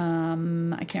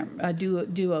 I can't,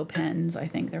 duo pens, I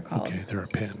think they're called. Okay, they're a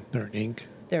pen. They're an ink.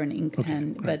 They're an ink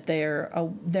pen, right. but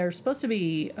they're supposed to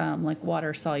be like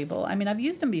water soluble. I mean, I've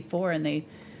used them before and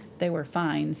they were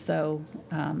fine. So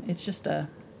it's just I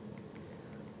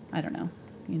don't know,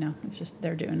 it's just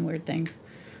they're doing weird things.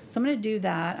 So I'm going to do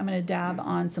that. I'm going to dab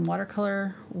on some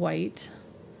watercolor white.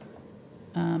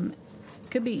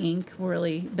 Could be ink,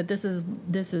 really, but this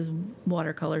is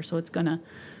watercolor, so it's going to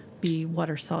be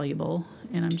water soluble.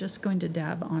 And I'm just going to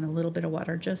dab on a little bit of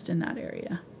water just in that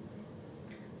area,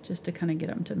 just to kind of get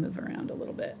them to move around a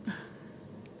little bit. And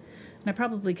I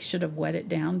probably should have wet it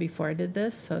down before I did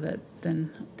this, so that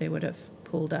then they would have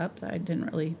pooled up. I didn't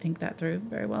really think that through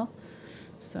very well.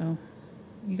 So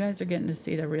you guys are getting to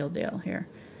see the real deal here.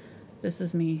 This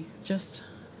is me just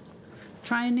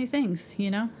trying new things,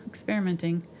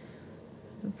 experimenting.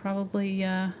 Probably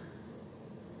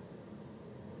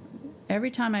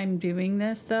every time I'm doing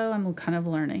this, though, I'm kind of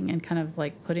learning and kind of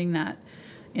like putting that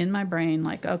in my brain,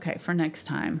 like, okay, for next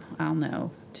time, I'll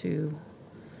know to,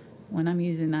 when I'm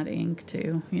using that ink,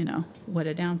 to, wet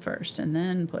it down first and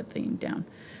then put the ink down,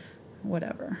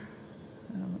 whatever.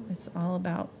 So it's all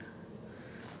about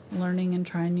learning and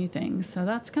trying new things. So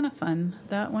that's kind of fun.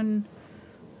 That one,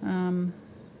 I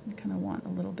kind of want a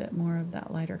little bit more of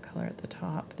that lighter color at the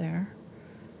top there.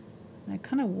 I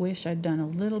kind of wish I'd done a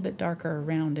little bit darker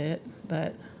around it,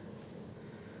 but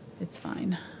it's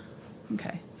fine.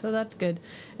 Okay, so that's good.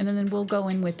 And then we'll go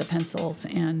in with the pencils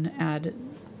and add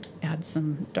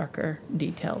some darker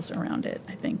details around it,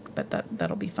 I think, but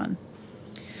that'll be fun.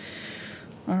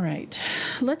 All right,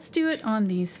 let's do it on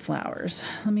these flowers.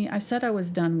 I said I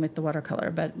was done with the watercolor,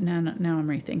 but now I'm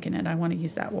rethinking it. I want to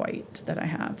use that white that I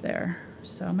have there.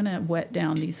 So I'm going to wet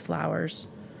down these flowers,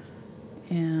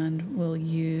 and we'll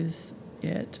use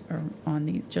it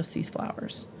on just these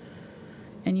flowers.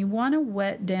 And you want to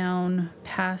wet down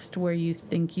past where you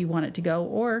think you want it to go,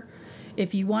 or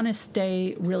if you want to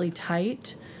stay really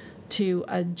tight to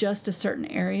adjust a certain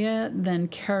area, then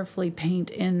carefully paint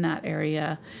in that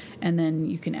area, and then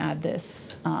you can add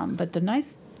this. But the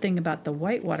nice thing about the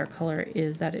white watercolor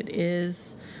is that it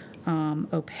is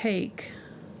opaque,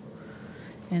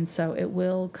 and so it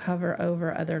will cover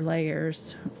over other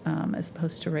layers as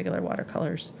opposed to regular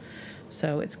watercolors.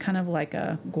 So it's kind of like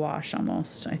a gouache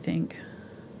almost, I think.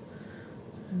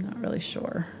 I'm not really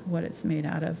sure what it's made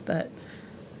out of, but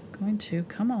I'm going to,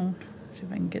 come on, see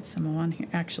if I can get some on here.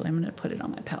 Actually, I'm going to put it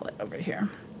on my palette over here.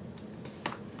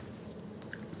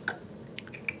 There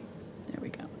we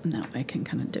go. And that way I can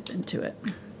kind of dip into it.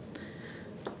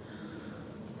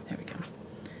 There we go.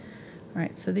 All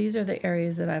right, so these are the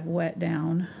areas that I've wet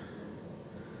down.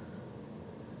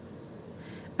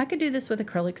 I could do this with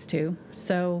acrylics too.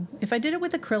 So if I did it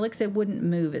with acrylics, it wouldn't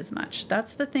move as much.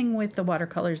 That's the thing with the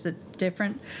watercolors that's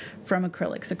different from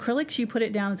acrylics. Acrylics, you put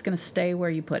it down, it's going to stay where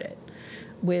you put it.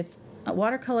 With a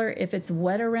watercolor, if it's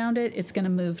wet around it, it's going to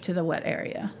move to the wet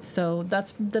area. So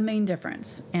that's the main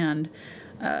difference, and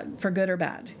for good or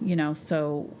bad,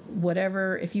 so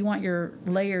whatever, if you want your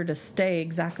layer to stay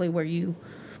exactly where you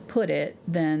put it,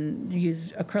 then use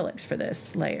acrylics for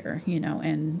this layer,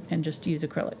 and just use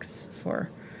acrylics for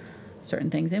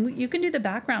certain things. And you can do the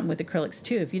background with acrylics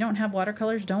too. If you don't have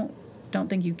watercolors, don't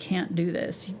think you can't do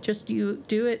this. You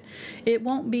do it. It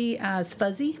won't be as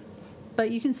fuzzy, but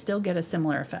you can still get a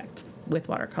similar effect with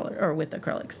watercolor or with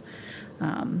acrylics.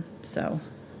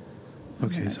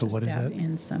 Okay, so what is that?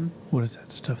 In some, what is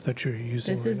that stuff that you're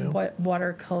using this right is now? what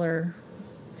watercolor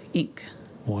ink.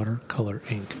 Watercolor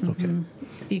ink. Okay.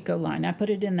 Eco line. I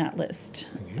put it in that list.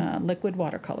 Liquid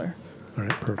watercolor. All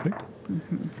right, perfect.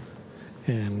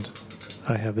 And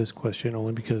I have this question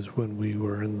only because when we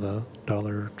were in the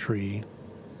Dollar Tree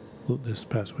this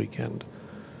past weekend,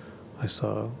 I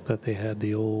saw that they had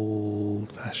the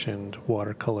old-fashioned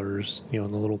watercolors, in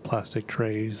the little plastic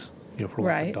trays, for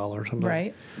like $1 or something.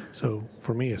 Right. So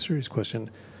for me, a serious question,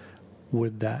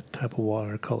 would that type of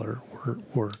watercolor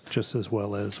work just as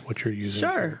well as what you're using?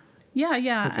 Sure. Yeah.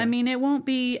 Okay. I mean, it won't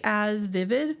be as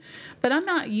vivid, but I'm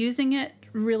not using it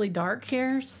really dark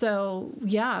here. So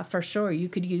yeah, for sure, you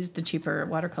could use the cheaper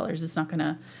watercolors. It's not going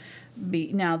to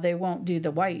be, now they won't do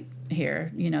the white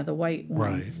here, you know, the white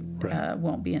ones right.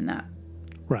 Won't be in that.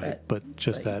 Right, but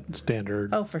just that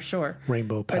standard Oh, for sure.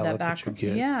 rainbow palette that you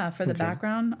get. Yeah, for the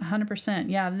background, 100%.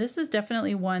 Yeah, this is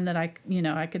definitely one that I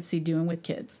could see doing with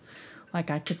kids. Like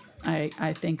I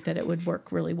think that it would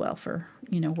work really well for,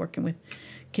 working with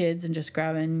kids and just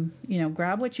grabbing,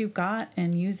 grab what you've got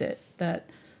and use it.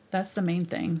 That's the main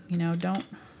thing.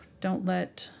 Don't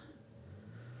let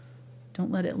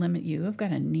it limit you. I've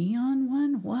got a neon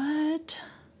one. What?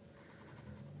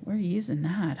 We're using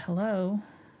that. Hello.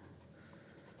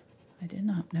 I did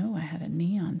not know I had a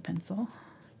neon pencil. You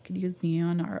could use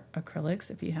neon or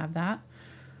acrylics if you have that.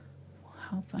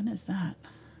 How fun is that?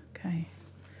 Okay.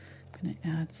 I'm going to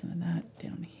add some of that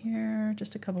down here.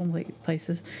 Just a couple of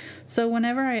places. So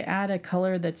whenever I add a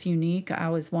color that's unique, I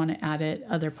always want to add it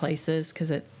other places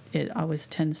because it always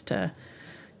tends to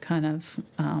kind of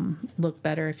look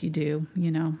better if you do,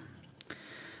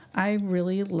 I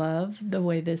really love the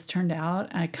way this turned out.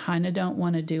 I kind of don't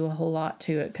want to do a whole lot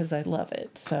to it because I love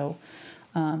it. So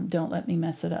don't let me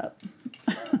mess it up.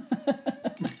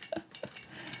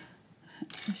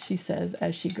 She says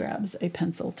as she grabs a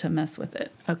pencil to mess with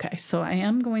it. Okay, so I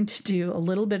am going to do a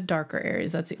little bit darker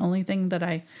areas. That's the only thing that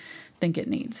I think it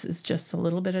needs. It's just a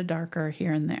little bit of darker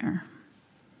here and there.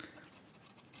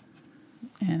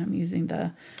 And I'm using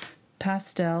the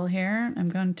pastel here. I'm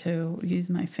going to use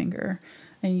my finger.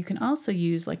 And you can also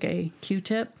use like a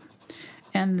Q-tip.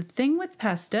 And the thing with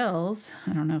pastels,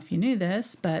 I don't know if you knew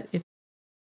this, but if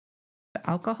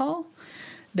alcohol,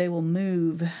 they will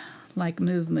move, like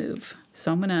move.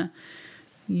 So I'm going to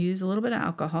use a little bit of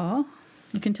alcohol.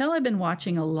 You can tell I've been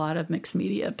watching a lot of mixed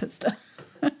media stuff.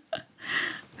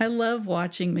 I love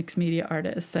watching mixed media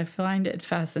artists. I find it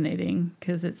fascinating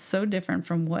because it's so different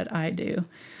from what I do.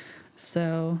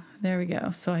 So there we go.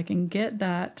 So I can get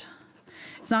that.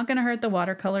 It's not going to hurt the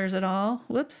watercolors at all.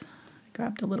 Whoops, I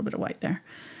grabbed a little bit of white there.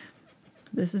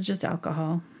 This is just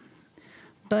alcohol,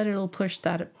 but it'll push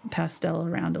that pastel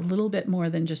around a little bit more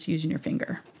than just using your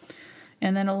finger.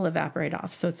 And then it'll evaporate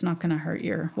off, so it's not going to hurt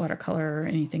your watercolor or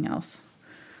anything else.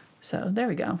 So there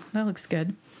we go. That looks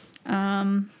good.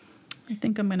 I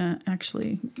think I'm going to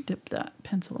actually dip that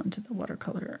pencil into the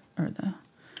watercolor or the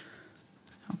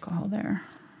alcohol there.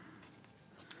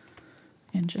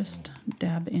 And just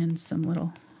dab in some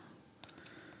little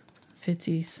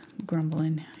Fitzy's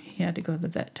grumbling. He had to go to the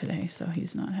vet today, so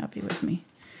he's not happy with me.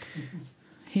 Mm-hmm.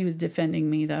 He was defending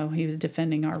me, though. He was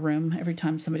defending our room. Every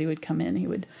time somebody would come in, he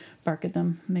would bark at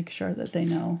them, make sure that they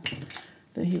know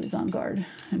that he was on guard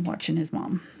and watching his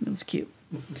mom. It was cute.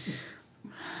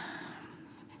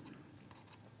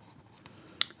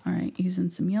 All right,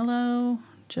 using some yellow.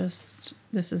 This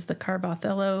is the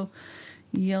CarbOthello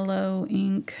yellow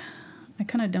ink. I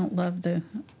kind of don't love the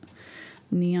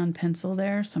neon pencil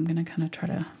there, so I'm going to kind of try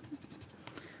to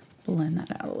blend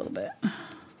that out a little bit.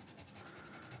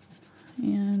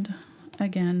 And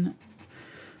again,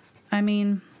 I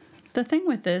mean, the thing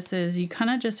with this is you kind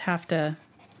of just have to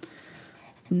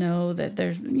know that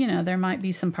there's, there might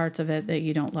be some parts of it that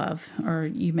you don't love, or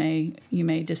you may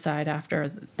decide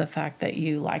after the fact that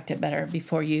you liked it better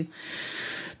before you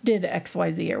did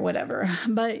XYZ or whatever.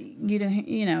 But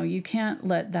you can't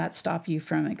let that stop you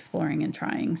from exploring and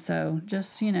trying. So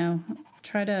just,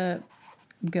 try to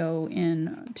go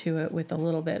into it with a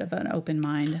little bit of an open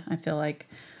mind. I feel like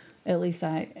at least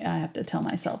I have to tell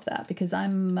myself that, because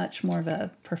I'm much more of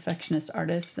a perfectionist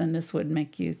artist than this would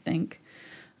make you think.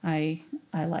 I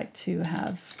like to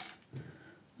have,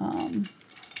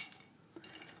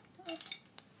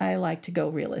 I like to go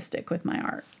realistic with my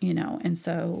art, and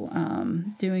so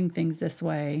doing things this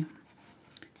way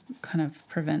kind of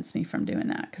prevents me from doing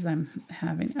that, because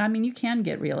you can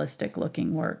get realistic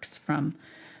looking works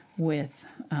with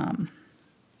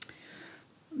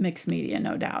mixed media,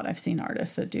 no doubt. I've seen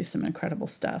artists that do some incredible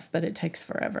stuff, but it takes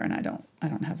forever, and I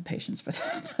don't have the patience for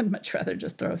that. I'd much rather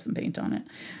just throw some paint on it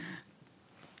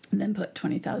and then put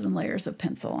 20,000 layers of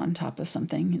pencil on top of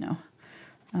something,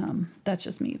 That's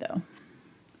just me, though.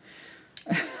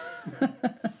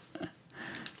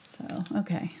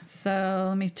 Okay, so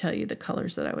let me tell you the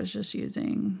colors that I was just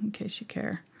using in case you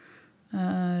care.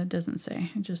 It doesn't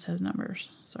say, it just has numbers.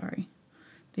 Sorry.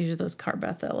 These are those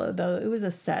CarbOthello, though it was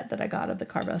a set that I got of the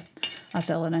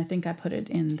CarbOthello, and I think I put it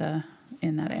in that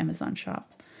Amazon shop.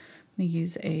 Let me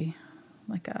use a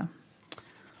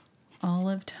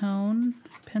olive tone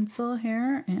pencil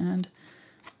here, and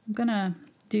I'm gonna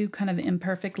do kind of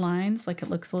imperfect lines, like it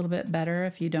looks a little bit better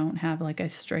if you don't have like a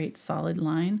straight solid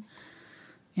line.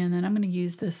 And then I'm going to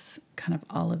use this kind of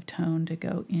olive tone to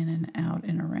go in and out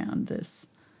and around this.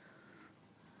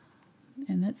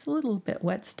 And it's a little bit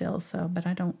wet still, but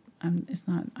I don't I'm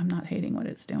not hating what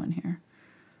it's doing here.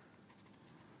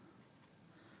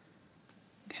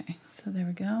 Okay, so there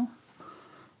we go.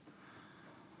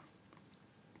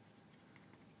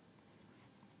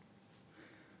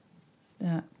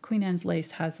 The Queen Anne's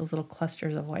lace has those little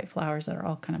clusters of white flowers that are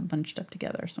all kind of bunched up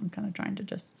together, so I'm kind of trying to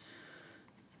just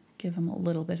give them a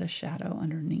little bit of shadow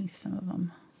underneath some of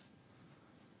them.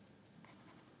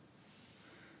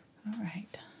 All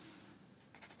right.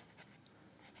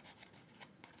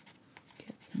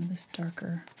 Get some of this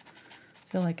darker.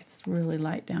 I feel like it's really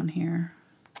light down here.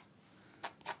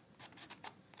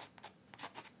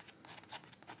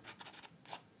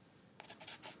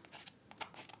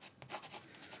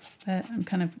 But I'm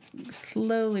kind of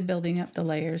slowly building up the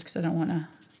layers because I don't want to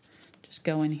just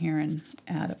go in here and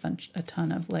add a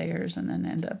ton of layers and then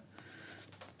end up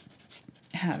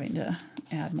having to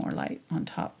add more light on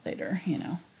top later, you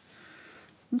know.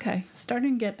 Okay,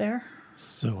 starting to get there.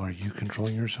 So are you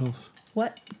controlling yourself?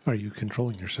 What? Are you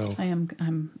controlling yourself? I am.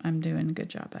 I'm doing a good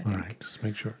job, I think. All right, just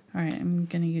make sure. All right, I'm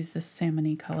going to use this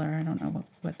salmon-y color. I don't know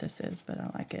what this is, but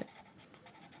I like it.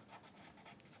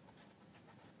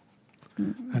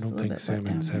 I don't think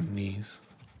salmons have knees.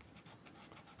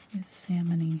 It's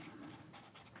salmon-y.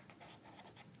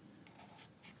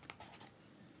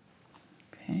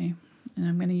 Okay, and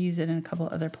I'm going to use it in a couple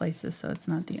other places, so it's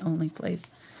not the only place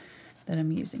that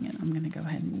I'm using it. I'm going to go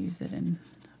ahead and use it in...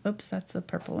 Oops, that's the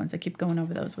purple ones. I keep going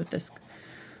over those with this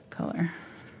color.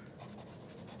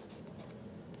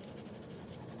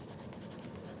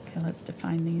 Okay, let's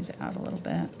define these out a little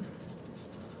bit.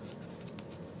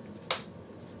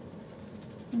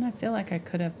 And I feel like I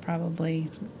could have probably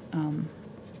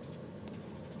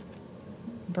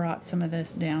brought some of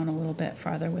this down a little bit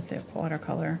farther with the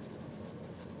watercolor.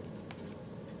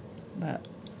 But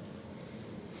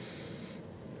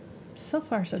so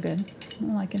far so good.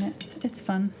 I'm liking it. It's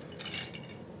fun.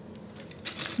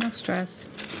 No stress.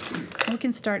 We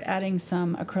can start adding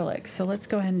some acrylics. So let's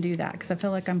go ahead and do that because I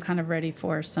feel like I'm kind of ready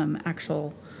for some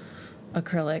actual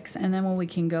acrylics, and then when we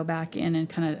can go back in and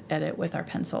kind of edit with our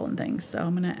pencil and things. So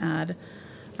I'm going to add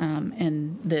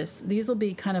in these will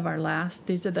be kind of our last.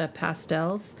 These are the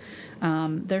pastels.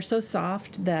 They're so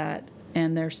soft that,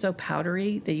 and they're so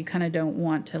powdery that you kind of don't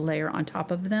want to layer on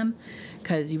top of them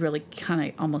because you really kind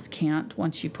of almost can't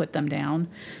once you put them down.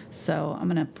 So I'm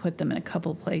going to put them in a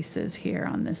couple places here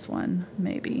on this one,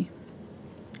 maybe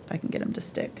if I can get them to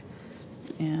stick,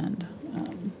 and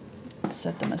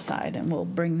set them aside, and we'll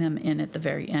bring them in at the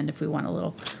very end if we want a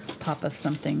little pop of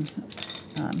something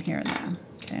here and there.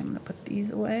 Okay, I'm going to put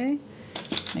these away,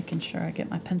 making sure I get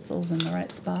my pencils in the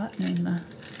right spot and in the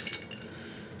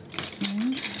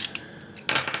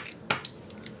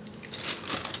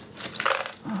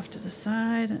off to the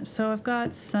side. So I've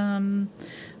got some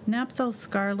Naphtha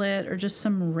Scarlet or just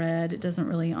some red. It doesn't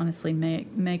really honestly make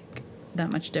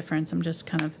that much difference. I'm just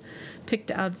kind of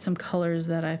picked out some colors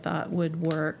that I thought would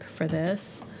work for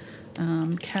this.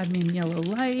 Cadmium Yellow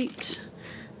Light,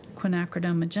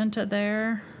 Quinacridone Magenta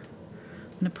there.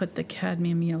 I'm going to put the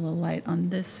Cadmium Yellow Light on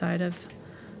this side of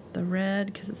the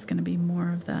red because it's going to be more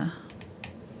of the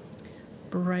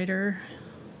brighter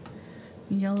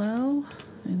yellow.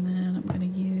 And then I'm going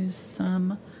to use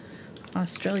some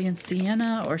Australian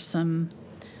Sienna or some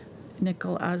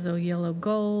Nickel Azo Yellow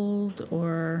Gold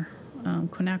or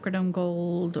Quinacridone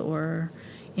Gold or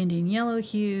Indian Yellow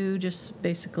Hue, just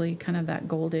basically kind of that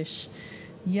goldish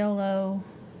yellow.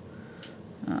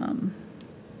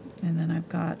 And then I've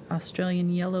got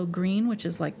Australian Yellow Green, which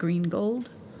is like green gold.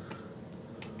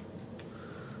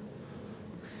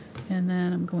 And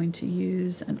then I'm going to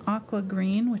use an Aqua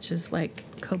Green, which is like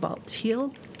Cobalt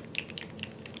Teal.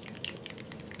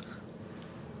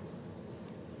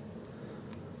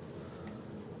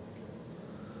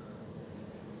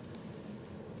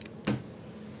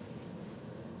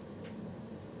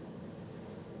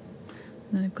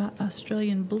 And then I've got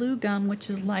Australian Blue Gum, which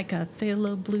is like a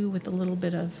phthalo blue with a little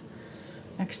bit of,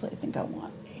 actually I think I'm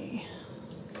going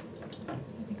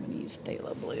to use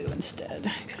phthalo blue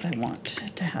instead because I want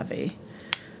to have a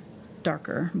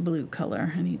darker blue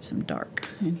color. I need some dark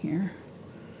in here.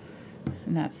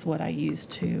 And that's what I use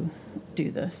to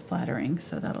do the splattering,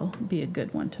 so that'll be a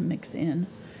good one to mix in.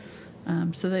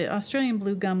 So the Australian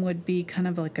Blue Gum would be kind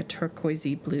of like a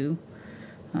turquoisey blue.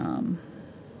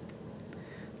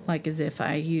 Like as if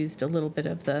I used a little bit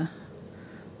of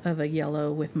a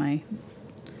yellow with my,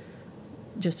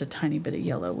 just a tiny bit of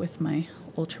yellow with my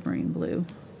ultramarine blue.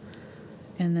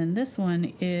 And then this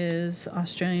one is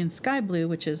Australian Sky Blue,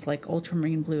 which is like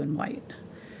ultramarine blue and white.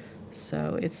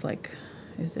 So it's like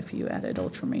as if you added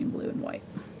ultramarine blue and white.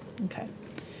 Okay,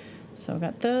 So I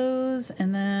got those,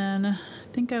 and then I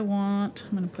think I'm going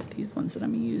to put these ones that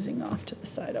I'm using off to the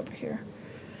side over here.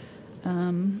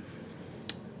 I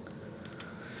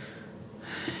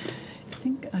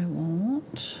think I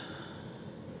want,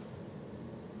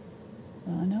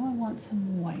 well, I know I want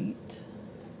some white.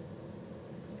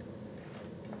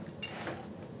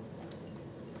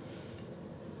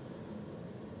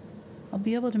 I'll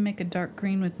be able to make a dark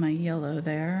green with my yellow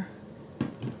there.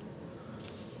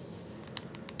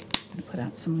 Put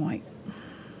out some white.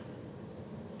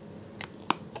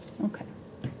 Okay.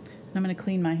 And I'm going to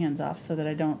clean my hands off so that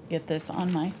I don't get this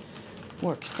on my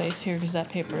workspace here, because that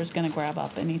paper is going to grab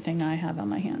up anything I have on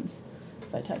my hands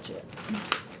if I touch it.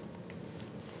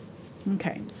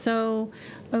 Okay, so,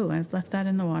 oh, I've left that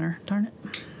in the water. Darn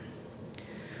it.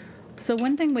 So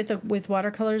one thing with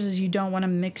watercolors is you don't want to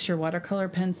mix your watercolor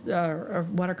pens or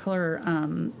watercolor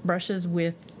brushes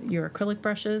with your acrylic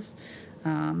brushes.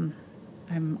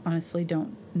 I honestly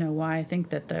don't know why. I think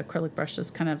that the acrylic brushes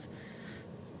kind of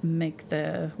make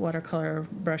the watercolor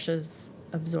brushes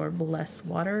absorb less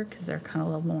water because they're kind of a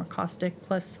little more caustic.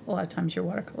 Plus, a lot of times your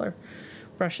watercolor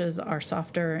brushes are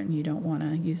softer and you don't want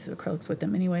to use acrylics with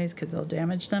them anyways because they'll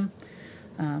damage them.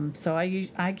 So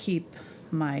I keep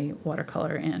my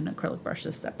watercolor and acrylic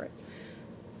brushes separate.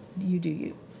 You do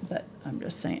you, but I'm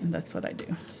just saying that's what I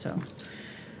do. So,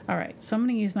 all right, so I'm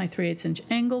going to use my 3/8 inch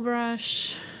angle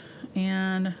brush.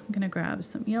 And I'm going to grab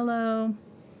some yellow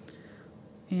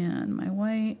and my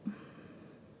white.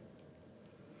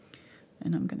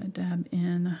 And I'm going to dab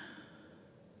in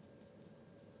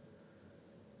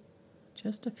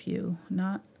just a few.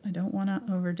 I don't want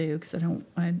to overdo because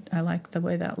I like the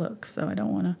way that looks, so I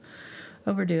don't want to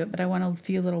overdo it, but I want a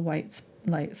few little light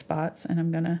spots, and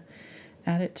I'm going to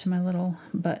add it to my little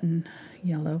button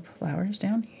yellow flowers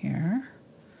down here.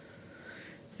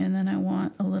 And then I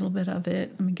want a little bit of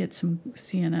it. Let me get some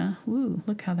sienna. Ooh,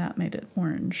 look how that made it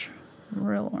orange.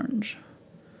 Real orange.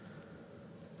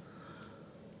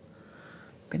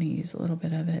 I'm going to use a little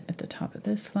bit of it at the top of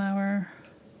this flower.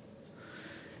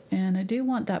 And I do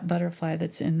want that butterfly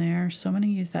that's in there, so I'm going to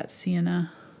use that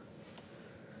sienna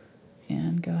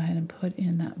and go ahead and put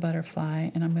in that butterfly,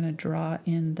 and I'm going to draw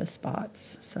in the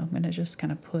spots. So I'm going to just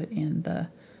kind of put in the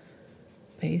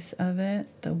base of it,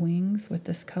 the wings with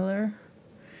this color.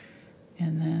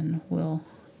 And then we'll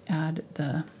add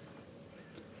the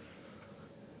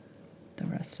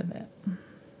rest of it.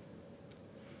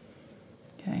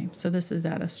 Okay, so this is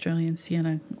that Australian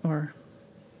sienna, or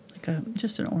like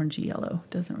just an orangey yellow.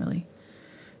 Doesn't really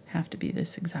have to be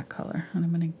this exact color. And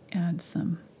I'm going to add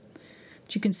some.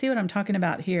 But you can see what I'm talking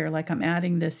about here. Like I'm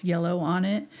adding this yellow on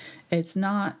it. It's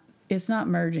not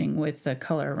merging with the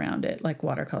color around it like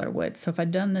watercolor would. So if I'd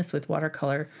done this with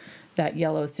watercolor, that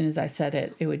yellow, as soon as I set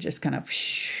it, it would just kind of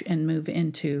and move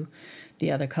into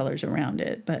the other colors around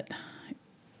it. But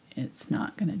it's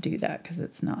not going to do that because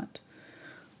it's not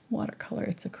watercolor,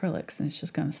 it's acrylics, and it's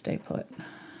just going to stay put.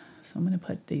 So I'm going to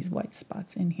put these white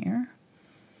spots in here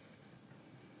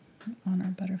on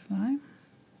our butterfly.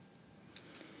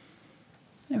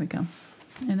 There we go.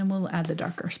 And then we'll add the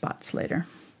darker spots later.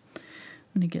 I'm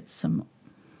going to get some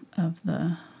of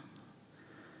the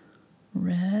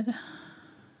red.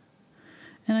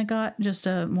 And I got just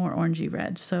a more orangey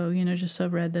red. So, you know, just a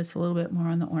red that's a little bit more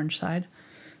on the orange side.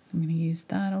 I'm going to use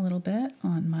that a little bit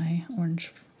on my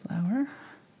orange flower.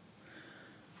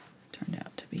 Turned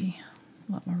out to be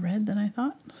a lot more red than I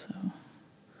thought. So,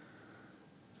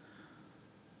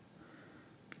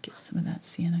 get some of that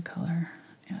sienna color.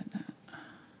 Add that.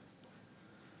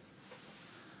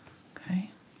 Okay.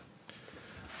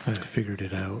 I figured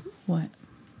it out. What?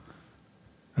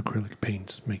 Acrylic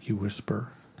paints make you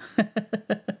whisper.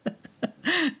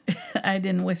 I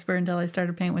didn't whisper until I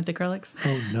started painting with acrylics.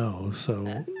 Oh no!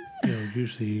 So,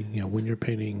 usually, when you're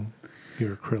painting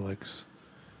your acrylics,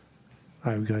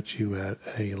 I've got you at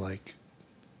a like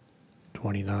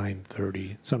 29,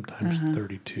 30, sometimes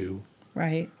 32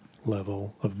 right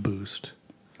level of boost.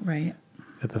 Right.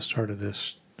 At the start of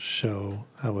this show,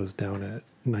 I was down at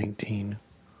 19,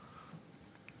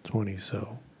 20.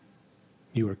 So,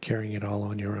 you were carrying it all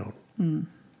on your own. Mm.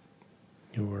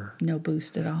 You were no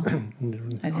boost at all. I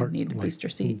didn't need a booster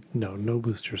seat. No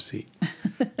booster seat.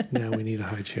 Now we need a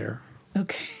high chair.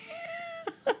 Okay.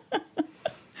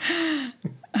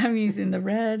 I'm using the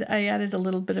red. I added a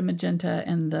little bit of magenta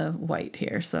and the white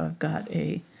here. So I've got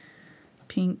a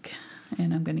pink,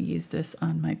 and I'm going to use this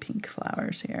on my pink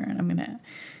flowers here. And I'm going to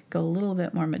go a little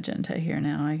bit more magenta here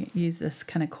now. I use this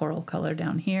kind of coral color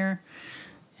down here.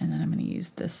 And then I'm going to use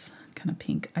this kind of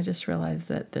pink. I just realized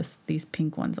that these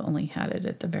pink ones only had it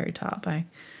at the very top. I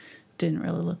didn't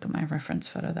really look at my reference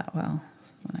photo that well.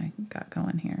 when I got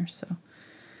going here. So I'm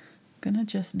gonna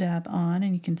just dab on,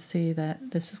 and you can see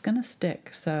that this is gonna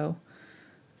stick. So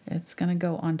it's gonna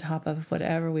go on top of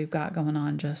whatever we've got going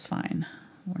on just fine.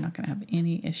 We're not gonna have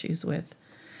any issues with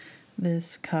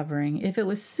this covering. If it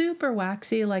was super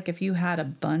waxy, like if you had a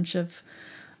bunch of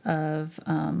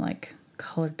like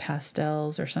colored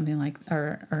pastels or something like,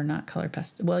 or not colored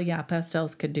pastel. Well, yeah,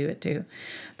 pastels could do it too.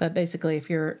 But basically,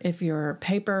 if your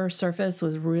paper surface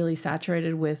was really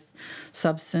saturated with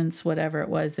substance, whatever it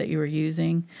was that you were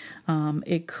using,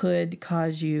 it could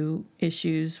cause you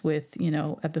issues with, you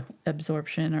know,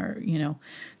 absorption, or, you know,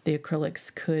 the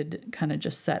acrylics could kind of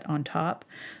just set on top.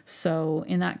 So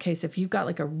in that case, if you've got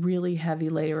like a really heavy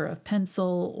layer of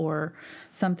pencil or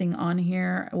something on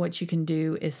here, what you can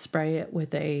do is spray it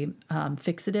with a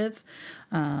fixative,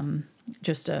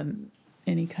 just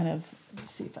any kind of,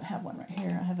 let's see if I have one right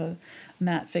here. I have a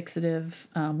matte fixative,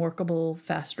 workable,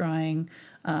 fast drying.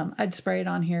 I'd spray it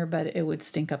on here, but it would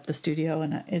stink up the studio,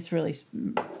 and it's really,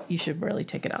 you should really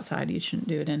take it outside. You shouldn't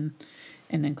do it in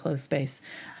an enclosed space.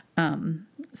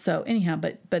 So anyhow,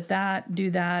 but do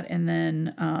that, and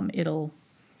then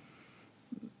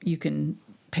you can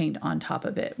paint on top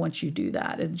of it. Once you do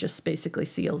that, it just basically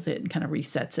seals it and kind of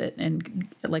resets it, and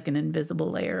like an invisible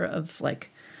layer of like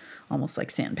almost like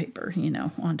sandpaper, you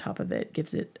know, on top of it,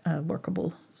 gives it a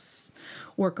workable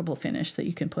finish that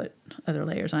you can put other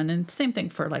layers on. And same thing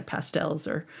for like pastels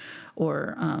or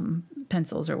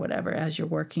pencils or whatever. As you're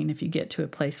working, if you get to a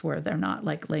place where they're not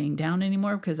like laying down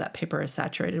anymore because that paper is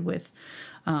saturated with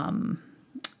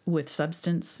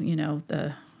substance, you know,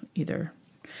 the either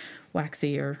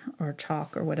waxy or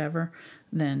chalk or whatever,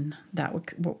 then that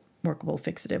workable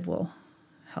fixative will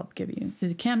help give you.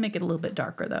 It can make it a little bit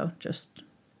darker though, just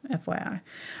FYI.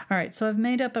 All right, so I've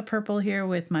made up a purple here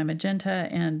with my magenta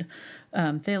and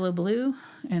phthalo blue,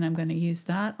 and I'm going to use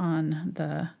that on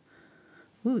the,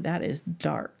 ooh, that is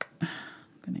dark. I'm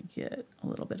going to get a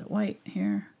little bit of white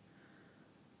here.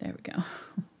 There we go.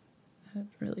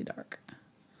 That's really dark.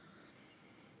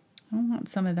 I want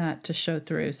some of that to show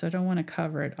through, so I don't want to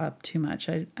cover it up too much.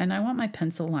 And I want my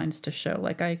pencil lines to show.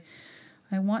 Like I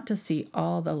want to see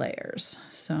all the layers.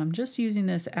 So I'm just using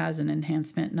this as an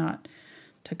enhancement, not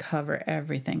to cover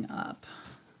everything up.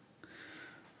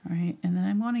 All right, and then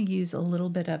I want to use a little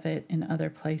bit of it in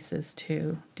other places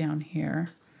too, down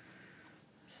here,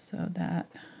 so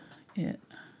that it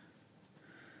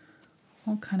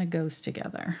all kind of goes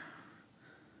together.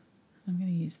 I'm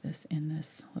going to use this in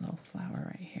this little flower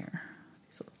right here,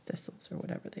 these little thistles or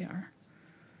whatever they are.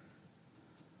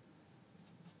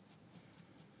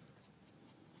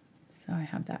 So I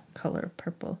have that color of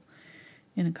purple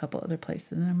in a couple other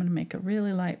places, and I'm going to make a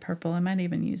really light purple. I might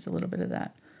even use a little bit of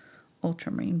that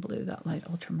ultramarine blue, that light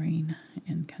ultramarine,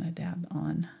 and kind of dab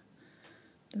on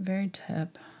the very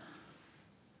tip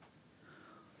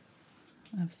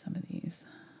of some of these.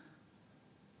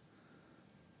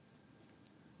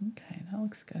 Okay, that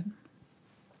looks good.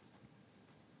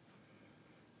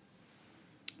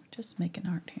 Just making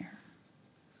art here.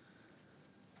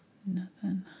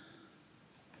 Nothing.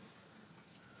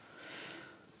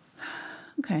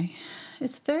 Okay,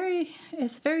 it's very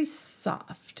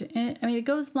soft. I mean, it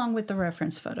goes along with the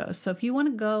reference photos. So if you want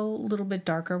to go a little bit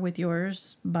darker with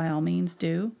yours, by all means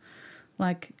do.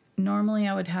 Like normally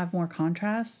I would have more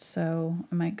contrast, so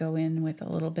I might go in with a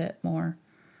little bit more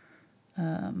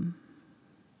of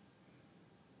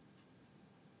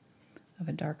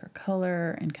a darker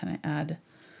color and kind of add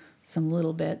some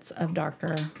little bits of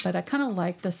darker. But I kind of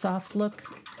like the soft look,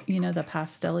 you know, the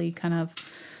pastel-y kind of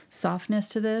softness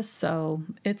to this, so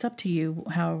it's up to you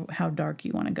how dark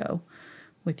you want to go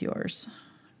with yours.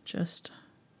 Just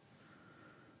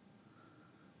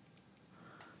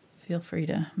feel free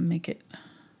to make it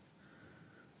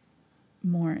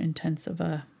more intense of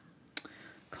a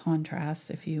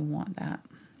contrast if you want that.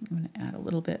 I'm going to add a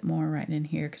little bit more right in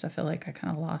here because I feel like I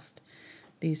kind of lost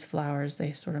these flowers.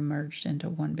 They sort of merged into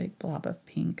one big blob of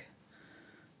pink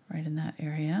right in that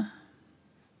area.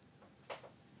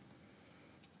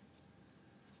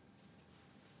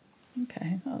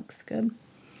 Okay, that looks good.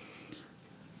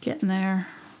 Getting there.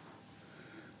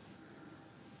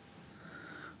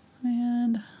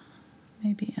 And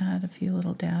maybe add a few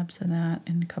little dabs of that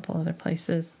in a couple other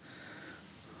places.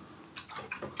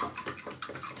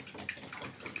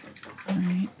 All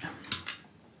right.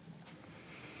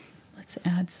 Let's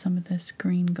add some of this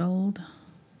green gold.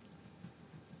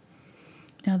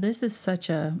 Now this is such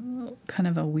a kind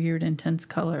of a weird intense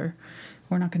color.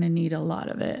 We're not going to need a lot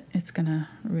of it. It's going to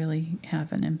really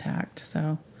have an impact.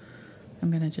 So I'm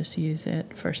going to just use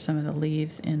it for some of the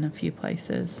leaves in a few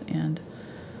places. And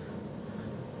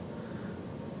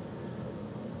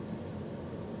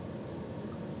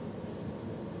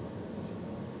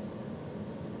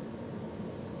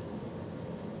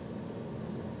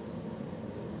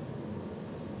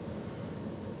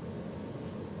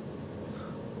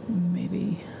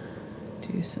maybe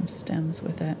do some stems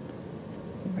with it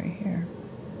right here.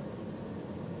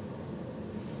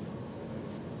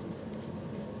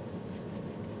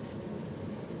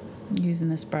 Using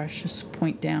this brush, just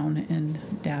point down and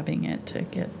dabbing it to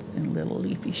get in little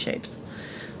leafy shapes,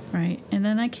 right? And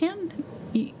then I can,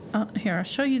 here, I'll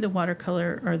show you the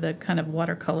watercolor, or the kind of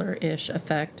watercolor-ish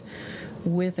effect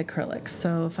with acrylics.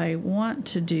 So if I want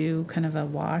to do kind of a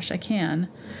wash, I can,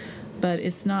 but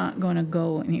it's not going to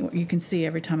go anywhere. You can see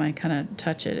every time I kind of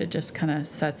touch it, it just kind of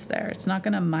sets there. It's not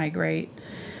going to migrate,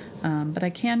 but I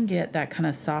can get that kind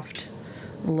of soft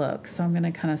look. So I'm going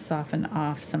to kind of soften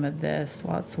off some of this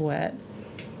while it's wet.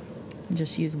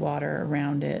 Just use water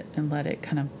around it and let it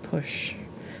kind of push,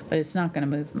 but it's not going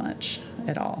to move much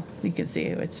at all. You can see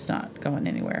it's not going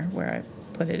anywhere. Where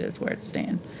I put it is where it's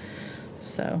staying.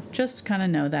 So just kind of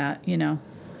know that, you know,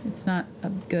 it's not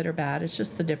good or bad. It's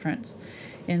just the difference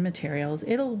in materials.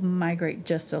 It'll migrate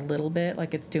just a little bit,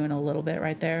 like it's doing a little bit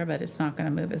right there, but it's not going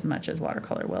to move as much as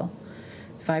watercolor will.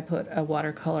 If I put a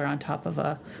watercolor on top of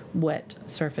a wet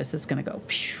surface, it's going to go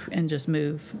and just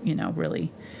move, you know,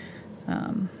 really,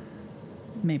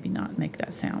 maybe not make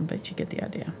that sound, but you get the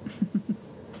idea.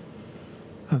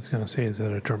 I was going to say, is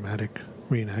that a dramatic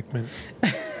reenactment?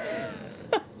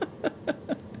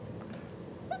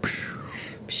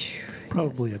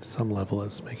 Probably yes. At some level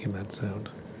it's making that sound.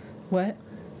 What?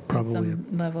 Probably at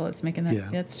some level it's making that. Yeah.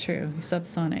 That's true.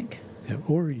 Subsonic. Yeah,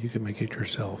 or you can make it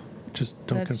yourself. Just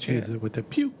don't confuse it with the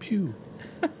pew pew.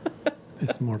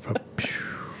 It's more of a pew.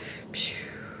 Pew.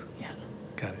 Yeah.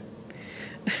 Got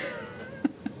it.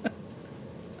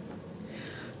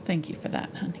 Thank you for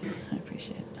that, honey. I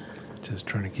appreciate it. Just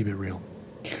trying to keep it real.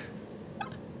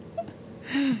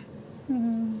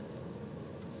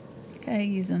 Okay,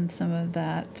 using some of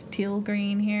that teal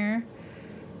green here.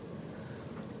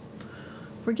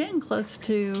 We're getting close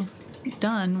to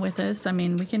done with this. I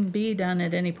mean, we can be done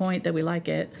at any point that we like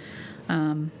it.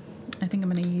 I think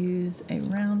I'm going to use a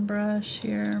round brush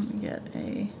here. Let me get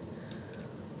a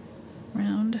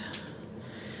round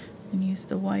and use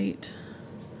the white.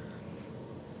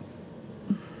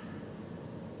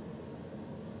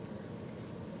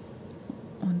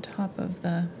 On top of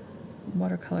the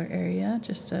watercolor area,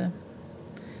 just to,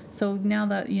 so now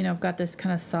that, you know, I've got this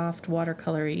kind of soft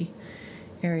watercolory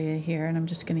area here, and I'm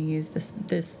just going to use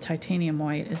this titanium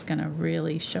white is going to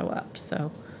really show up.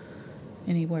 So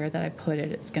anywhere that I put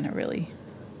it, it's going to really,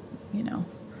 you know,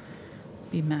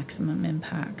 be maximum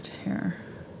impact here.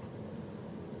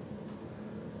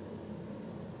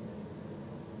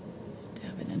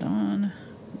 Dabbing it on.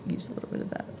 Use a little bit of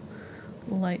that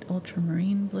light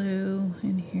ultramarine blue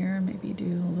in here. Maybe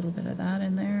do a little bit of that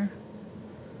in there.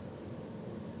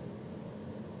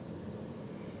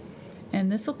 And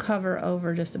this will cover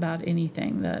over just about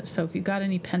anything. So if you've got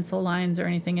any pencil lines or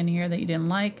anything in here that you didn't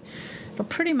like, it'll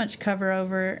pretty much cover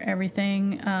over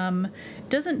everything. It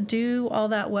doesn't do all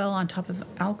that well on top of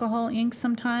alcohol ink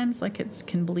sometimes, like it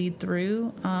can bleed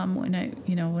through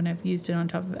when I've used it on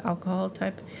top of alcohol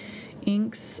type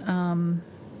inks.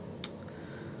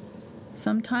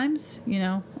 Sometimes, you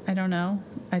know, I don't know.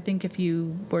 I think if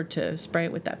you were to spray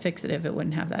it with that fixative, it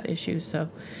wouldn't have that issue. So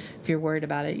if you're worried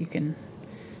about it, you can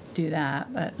do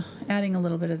that. But adding a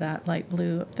little bit of that light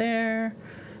blue up there.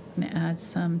 I'm going to add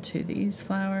some to these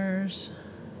flowers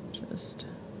just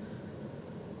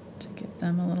to give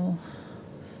them a little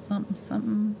something,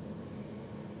 something.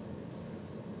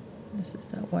 This is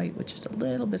that white with just a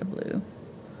little bit of blue.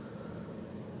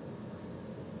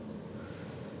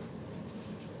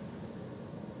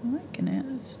 I'm liking it.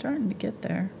 It's starting to get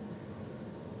there.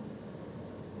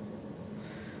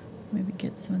 Maybe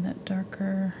get some of that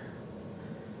darker,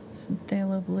 some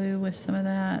phthalo blue with some of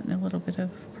that, and a little bit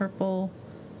of purple.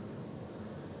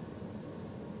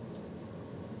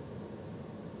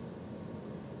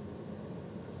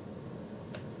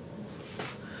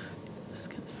 This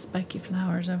kind of spiky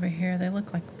flowers over here. They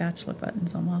look like bachelor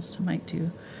buttons almost. I might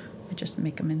just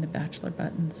make them into bachelor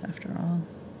buttons after all.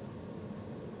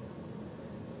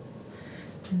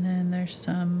 And then there's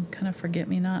some kind of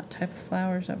forget-me-not type of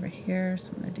flowers over here,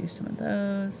 so I'm going to do some of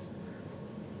those.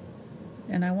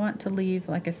 And I want to leave,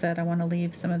 like I said, I want to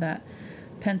leave some of that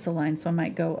pencil line, so I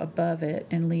might go above it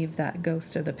and leave that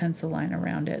ghost of the pencil line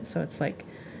around it, so it's like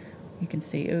you can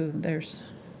see, ooh, there's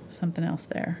something else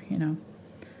there, you know.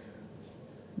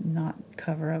 Not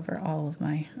cover over all of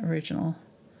my original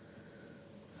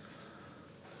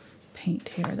paint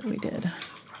here that we did.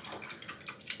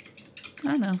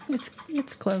 I don't know,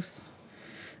 it's close.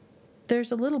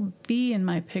 There's a little bee in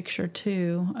my picture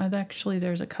too.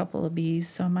 There's a couple of bees,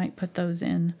 so I might put those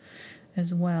in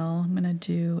as well. I'm gonna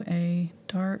do a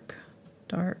dark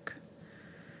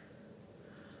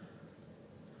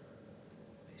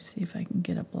See if I can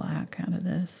get a black out of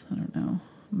this. I don't know.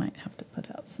 Might have to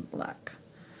put out some black.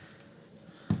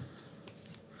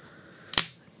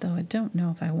 Though I don't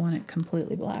know if I want it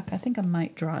completely black. I think I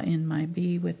might draw in my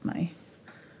bee with my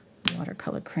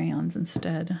watercolor crayons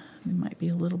instead. It might be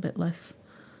a little bit less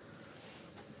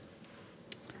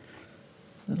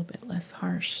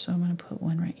harsh. So I'm going to put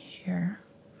one right here.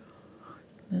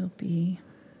 Little bee.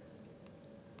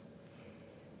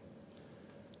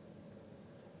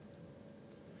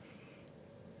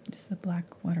 Just a black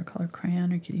watercolor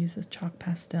crayon, or you could use a chalk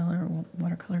pastel or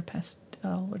watercolor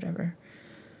pastel, whatever.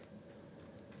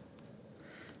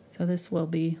 So this will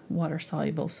be water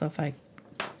soluble, so if I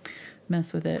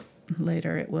mess with it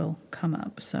later, it will come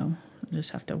up. So I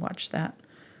just have to watch that.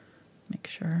 Make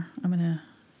sure. I'm going to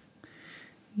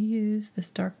use this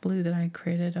dark blue that I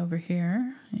created over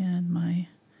here and my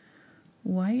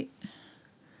white,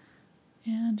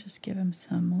 and just give him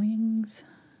some wings.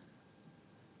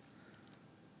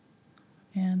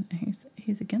 And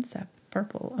he's against that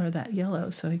purple or that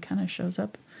yellow, so he kind of shows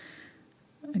up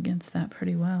against that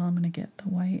pretty well. I'm going to get the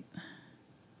white.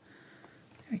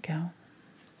 There we go.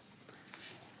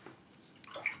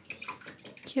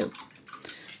 Cute.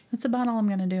 That's about all I'm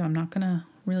going to do. I'm not going to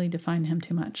really define him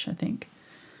too much, I think.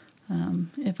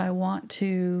 If I want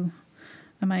to,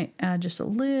 I might add just a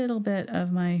little bit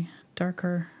of my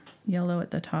darker yellow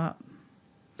at the top,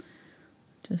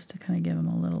 just to kind of give him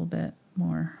a little bit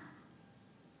more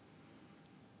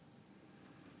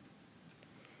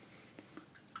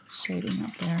shading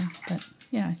up there. But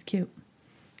yeah, it's cute.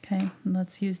 Okay, and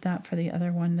let's use that for the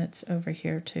other one that's over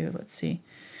here too. Let's see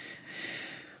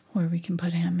where we can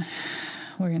put him.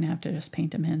 We're going to have to just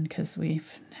paint him in because we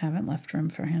haven't left room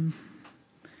for him.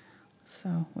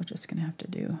 So we're just going to have to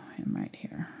do him right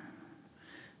here.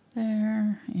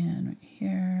 There, and right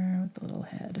here with the little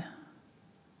head.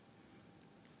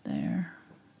 There.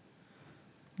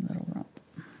 Little rump.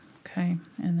 Okay,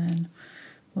 and then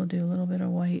we'll do a little bit of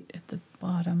white at the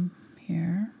bottom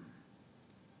here.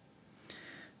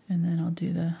 And then I'll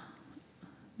do the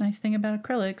nice thing about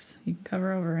acrylics. You can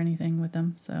cover over anything with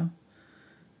them. So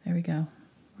there we go.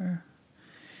 We're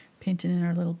painting in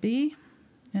our little bee.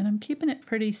 And I'm keeping it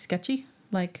pretty sketchy,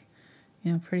 like,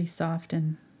 you know, pretty soft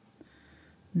and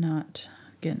not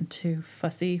getting too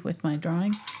fussy with my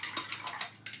drawing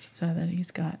so that he's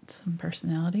got some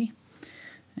personality.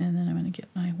 And then I'm going to get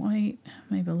my white,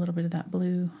 maybe a little bit of that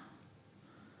blue.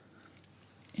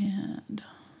 And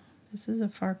this is a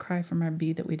far cry from our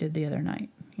bee that we did the other night,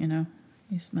 you know.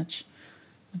 He's much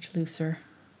looser,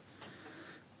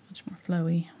 much more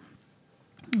flowy.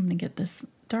 I'm going to get this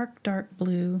dark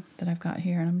blue that I've got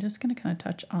here, and I'm just going to kind of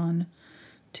touch on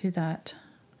to that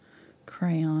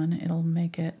crayon. It'll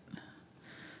make it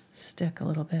stick a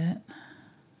little bit.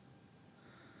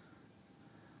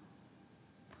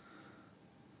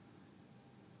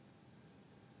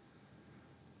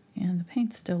 And the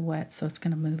paint's still wet, so it's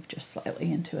going to move just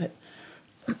slightly into it.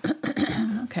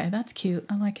 Okay, that's cute.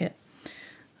 I like it.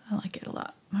 I like it a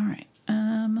lot. All right.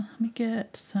 Let me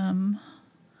get some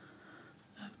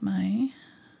of my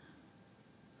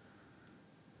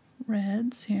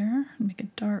reds here. Make a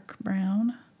dark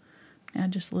brown.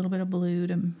 Add just a little bit of blue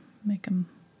to make them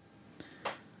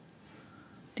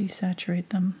desaturate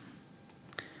them.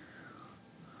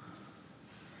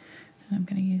 And I'm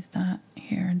going to use that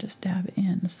here and just dab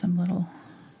in some little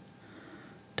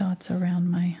dots around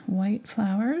my white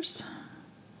flowers.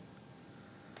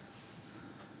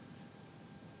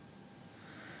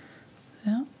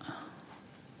 Yeah.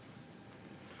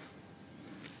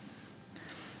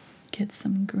 Get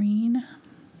some green.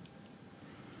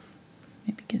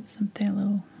 Maybe get some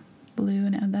phthalo blue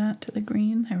and add that to the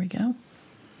green. There we go.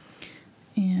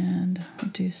 And we'll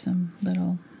do some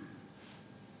little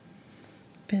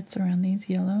bits around these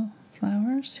yellow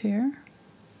flowers here.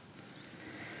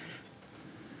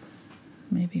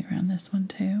 Maybe around this one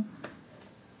too.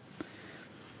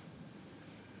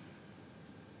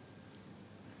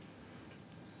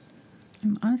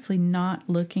 I'm honestly not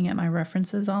looking at my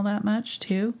references all that much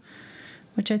too,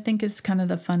 which I think is kind of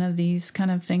the fun of these kind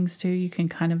of things too. You can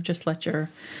kind of just let your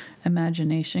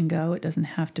imagination go. It doesn't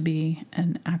have to be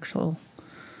an actual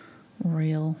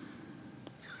real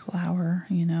flower,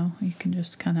 you know. You can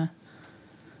just kind of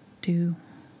do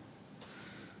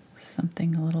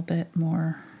something a little bit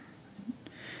more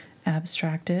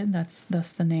abstracted. That's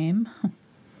the name.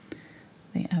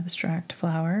 The abstract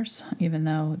flowers, even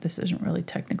though this isn't really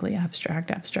technically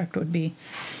abstract. Abstract would be,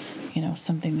 you know,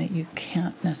 something that you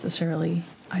can't necessarily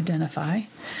identify.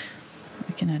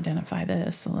 We can identify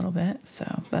this a little bit,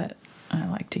 so, but I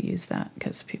like to use that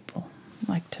because people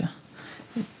like to,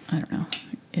 I don't know,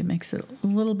 it makes it a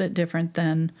little bit different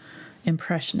than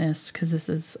Impressionist, because this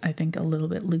is, I think, a little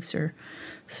bit looser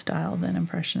style than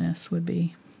Impressionist would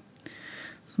be.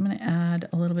 So I'm going to add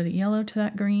a little bit of yellow to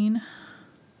that green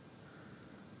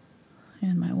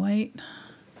and my white.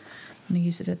 I'm going to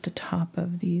use it at the top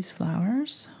of these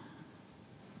flowers.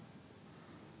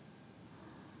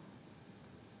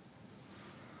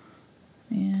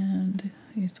 And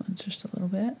these ones just a little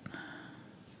bit.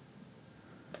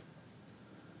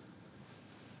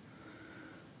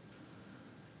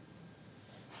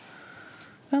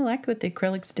 I like what the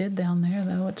acrylics did down there,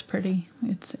 though. It's pretty.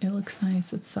 It looks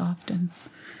nice. It's soft and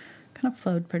kind of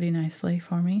flowed pretty nicely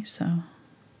for me. So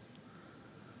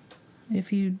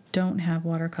if you don't have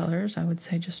watercolors, I would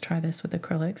say just try this with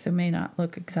acrylics. It may not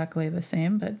look exactly the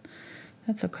same, but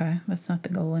that's okay. That's not the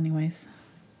goal anyways.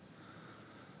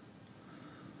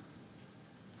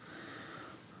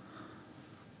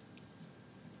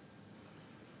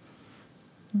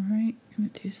 All right, I'm going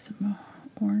to do some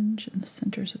orange in the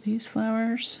centers of these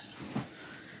flowers.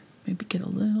 Maybe get a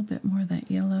little bit more of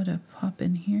that yellow to pop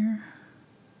in here.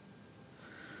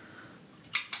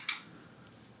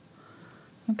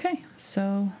 Okay,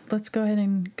 so let's go ahead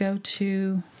and go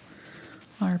to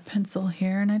our pencil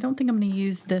here. And I don't think I'm going to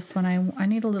use this one. I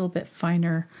need a little bit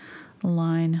finer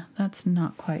line. That's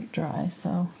not quite dry,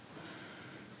 so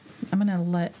I'm going to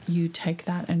let you take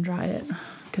that and dry it,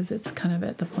 because it's kind of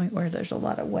at the point where there's a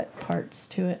lot of wet parts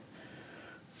to it.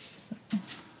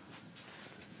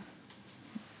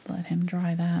 Let him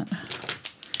dry that.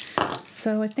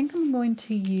 So I think I'm going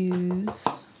to use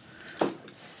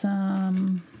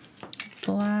some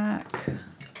black,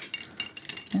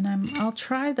 and I'll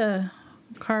try the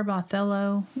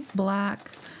CarbOthello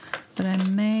black, but I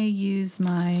may use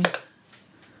my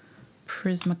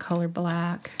Prismacolor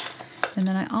black. And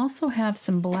then I also have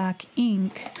some black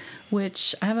ink,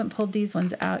 which I haven't pulled these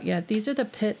ones out yet. These are the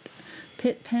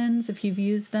Pit pens, if you've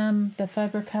used them, the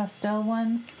Faber-Castell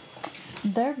ones.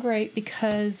 They're great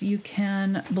because you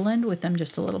can blend with them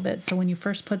just a little bit. So when you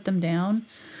first put them down,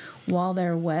 while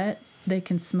they're wet, they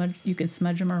can smudge. You can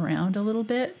smudge them around a little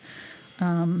bit.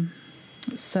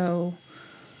 So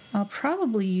I'll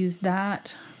probably use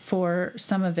that for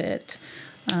some of it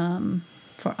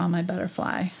for on my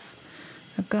butterfly.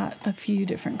 I've got a few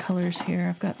different colors here.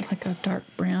 I've got like a dark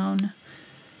brown,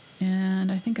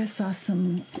 and I think I saw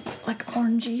some like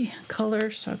orangey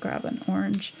colors, so I'll grab an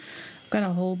orange. I've got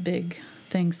a whole big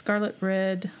thing: scarlet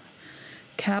red,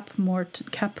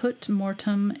 caput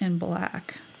mortem, and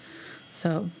black.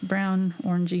 So brown,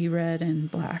 orangey, red, and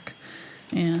black.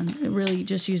 And really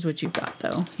just use what you've got,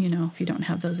 though, you know, if you don't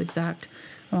have those exact.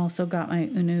 I've also got my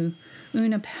Uni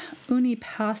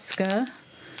Posca,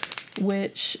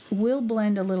 which will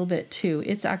blend a little bit too.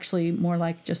 It's actually more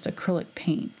like just acrylic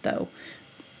paint, though.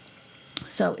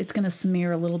 So it's going to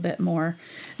smear a little bit more.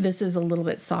 This is a little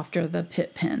bit softer, the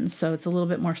Pit pens, so it's a little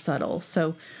bit more subtle.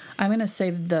 So I'm going to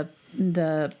save the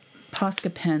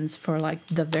Posca pens for like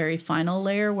the very final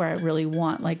layer where I really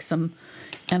want like some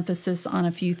emphasis on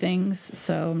a few things.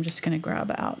 So I'm just going to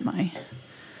grab out my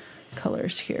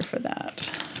colors here for that.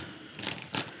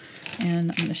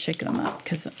 And I'm going to shake them up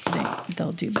because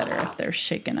they'll do better if they're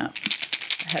shaken up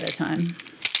ahead of time.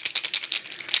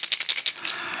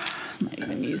 I might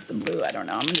even use the blue. I don't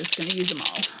know. I'm just going to use them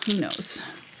all. Who knows?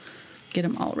 Get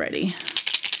them all ready.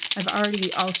 I've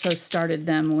already also started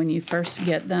them. When you first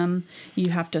get them, you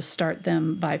have to start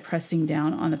them by pressing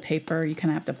down on the paper. You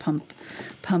kind of have to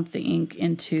pump the ink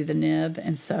into the nib,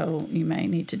 and so you may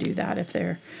need to do that if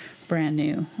they're brand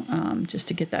new, just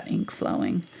to get that ink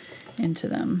flowing into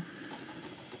them.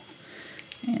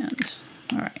 And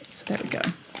all right, so there we go.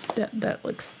 That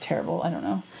looks terrible. I don't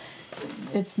know.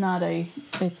 It's not a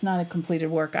completed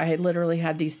work. I had literally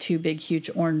had these two big, huge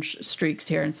orange streaks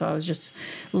here, and so I was just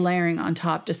layering on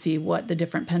top to see what the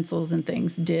different pencils and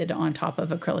things did on top of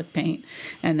acrylic paint,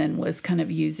 and then was kind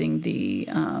of using the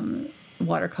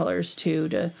watercolors too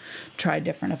to try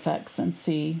different effects and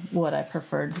see what I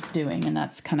preferred doing. And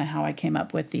that's kind of how I came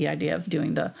up with the idea of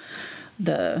doing the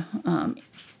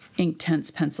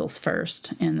Inktense pencils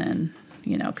first, and then,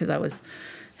 you know, because I was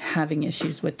having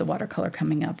issues with the watercolor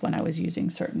coming up when I was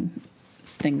using certain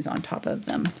things on top of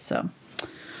them. So,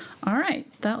 all right,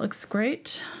 that looks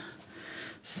great.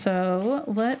 So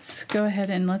let's go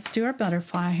ahead and let's do our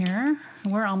butterfly here.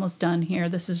 We're almost done here.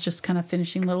 This is just kind of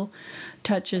finishing little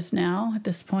touches now at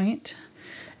this point.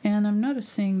 And I'm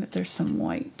noticing that there's some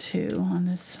white too on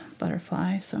this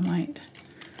butterfly, so I might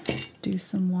do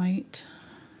some white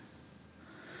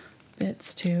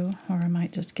bits too, or I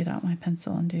might just get out my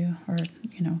pencil and do, or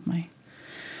you know, my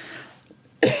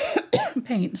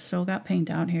paint. Still got paint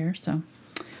out here, so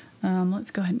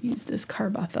Let's go ahead and use this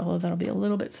CarbOthello. That'll be a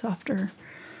little bit softer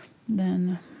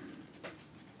than,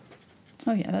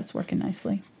 oh yeah, that's working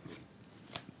nicely.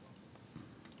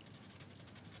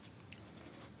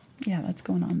 Yeah, that's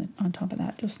going on top of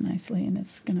that just nicely, and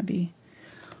it's going to be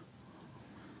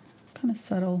kind of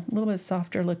subtle, a little bit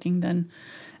softer looking than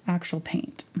actual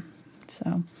paint.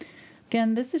 So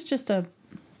again, this is just a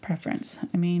preference.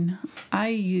 I mean, I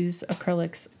use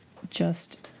acrylics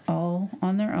just all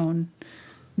on their own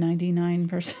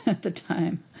 99% of the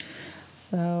time.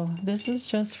 So this is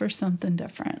just for something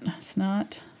different. It's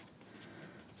not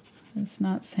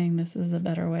saying this is a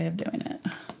better way of doing it.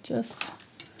 Just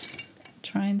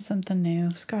trying something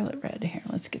new. Scarlet red here.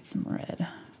 Let's get some red.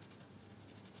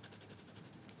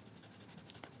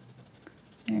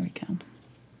 There we go.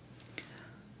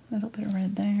 A little bit of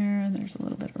red there. There's a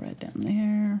little bit of red down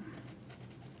there.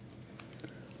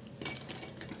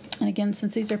 And again,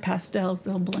 since these are pastels,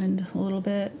 they'll blend a little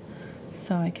bit.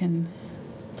 So I can,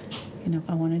 you know, if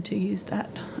I wanted to use that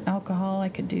alcohol, I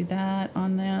could do that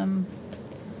on them.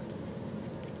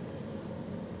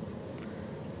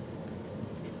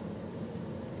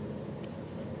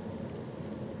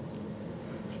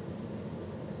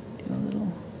 Do a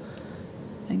little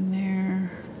thing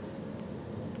there.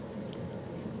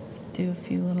 Do a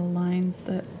few little lines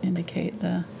that indicate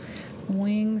the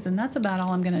wings, and that's about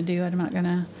all I'm going to do. I'm not going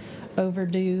to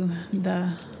overdo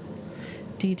the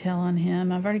detail on him.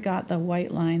 I've already got the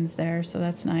white lines there, so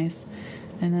that's nice.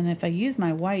 And then if I use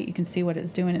my white, you can see what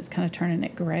it's doing. It's kind of turning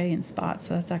it gray in spots,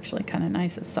 so that's actually kind of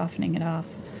nice. It's softening it off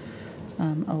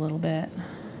a little bit.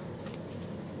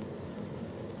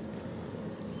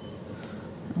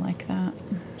 I like that.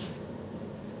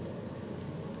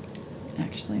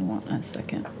 Actually, want a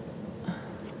second.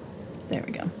 There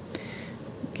we go.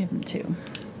 Give them two.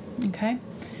 Okay.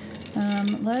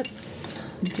 Let's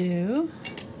do.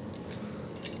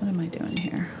 What am I doing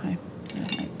here? I'm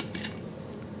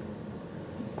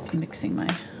mixing my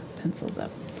pencils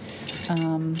up.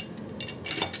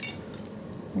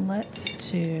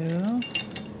 Let's do.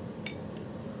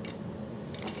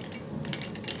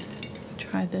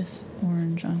 Try this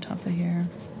orange on top of here.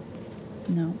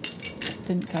 No,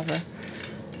 didn't cover.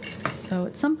 So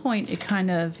at some point it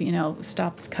kind of, you know,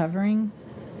 stops covering.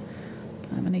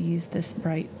 I'm going to use this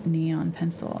bright neon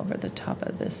pencil over the top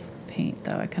of this paint,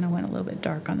 though. I kind of went a little bit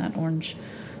dark on that orange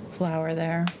flower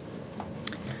there.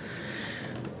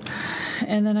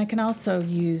 And then I can also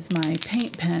use my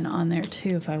paint pen on there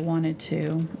too if I wanted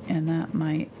to, and that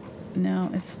might,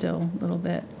 no, it's still a little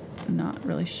bit not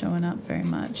really showing up very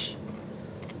much.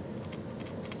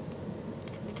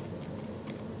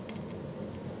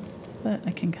 But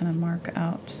I can kind of mark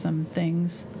out some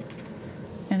things.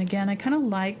 And again, I kind of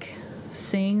like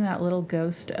seeing that little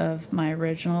ghost of my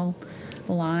original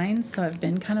lines, so I've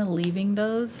been kind of leaving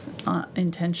those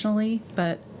intentionally,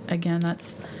 but again,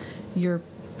 that's your,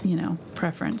 you know,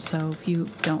 preference. So if you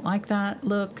don't like that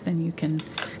look, then you can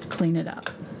clean it up.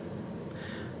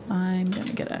 I'm going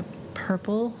to get a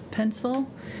purple pencil,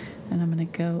 and I'm going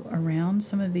to go around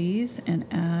some of these and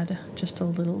add just a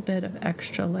little bit of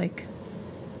extra, like,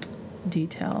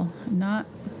 detail. Not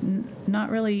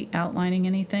really outlining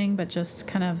anything, but just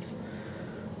kind of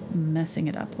messing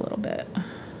it up a little bit.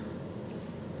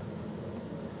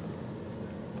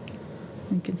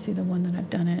 You can see the one that I've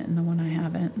done it and the one I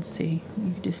haven't, and see,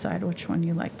 you can decide which one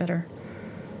you like better.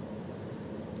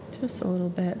 Just a little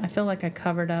bit. I feel like I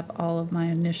covered up all of my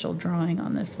initial drawing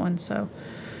on this one, so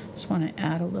just want to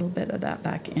add a little bit of that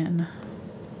back in.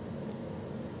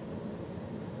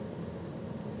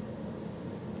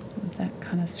 With that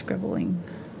kind of scribbling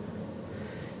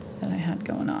that I had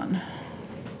going on.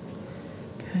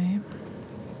 Okay.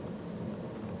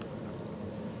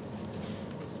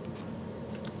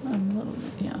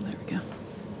 Yeah, there we go.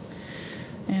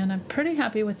 And I'm pretty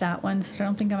happy with that one, so I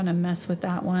don't think I'm going to mess with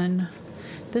that one.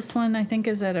 This one I think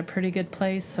is at a pretty good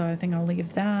place, so I think I'll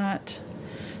leave that.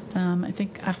 I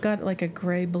think I've got like a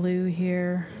gray blue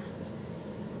here.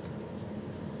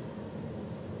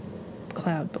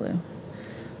 Cloud blue.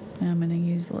 And I'm going to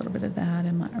use a little bit of that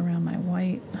around my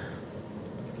white.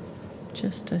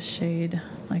 Just a shade,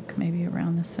 like maybe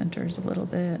around the centers a little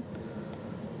bit.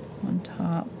 On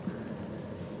top.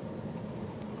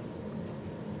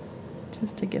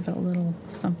 Just to give it a little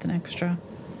something extra.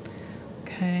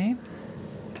 Okay.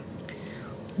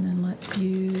 And then let's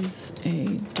use a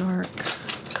dark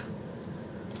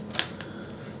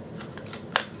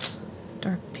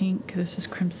pink. This is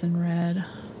crimson red.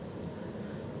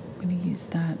 I'm going to use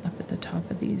that up at the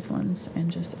top of these ones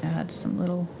and just add some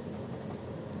little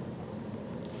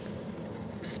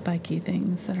spiky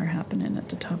things that are happening at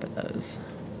the top of those.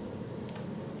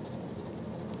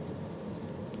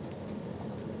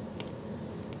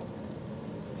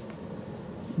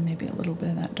 maybe a little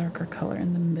bit of that darker color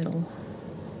in the middle.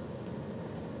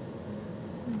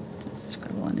 Just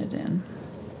scribbling it in.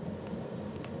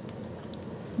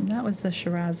 And that was the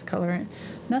Shiraz color.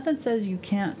 Nothing says you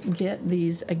can't get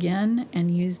these again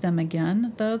and use them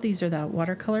again, though. These are the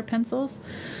watercolor pencils.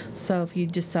 So if you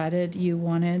decided you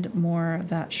wanted more of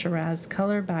that Shiraz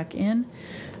color back in,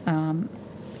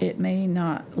 it may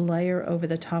not layer over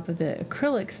the top of the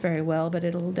acrylics very well, but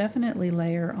it'll definitely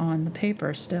layer on the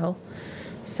paper still.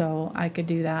 So I could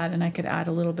do that, and I could add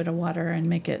a little bit of water and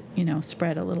make it, you know,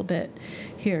 spread a little bit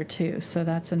here too. So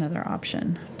that's another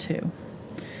option too.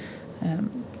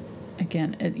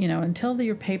 Again, you know, until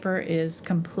your paper is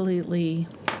completely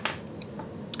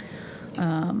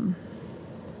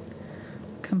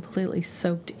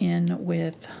soaked in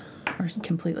with, or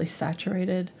completely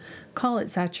saturated. Call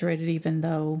it saturated even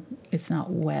though it's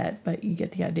not wet, but you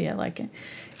get the idea. Like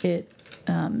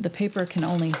the paper can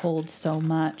only hold so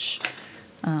much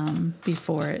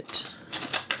before it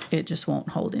just won't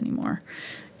hold anymore.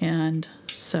 And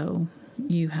so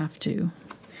you have to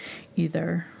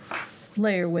either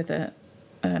layer with an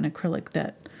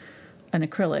acrylic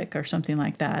or something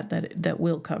like that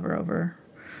will cover over,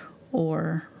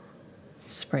 or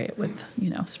spray it with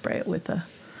a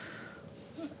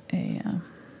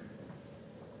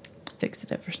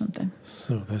fixative or something.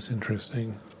 So that's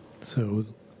interesting. So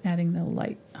adding the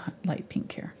light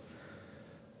pink here.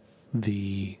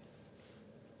 The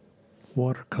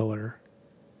watercolor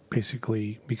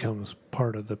basically becomes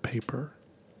part of the paper.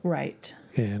 Right.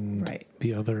 And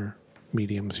the other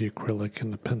mediums, the acrylic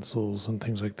and the pencils and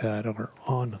things like that, are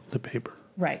on the paper.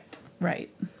 Right.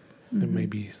 Mm-hmm. There may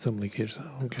be some leakage.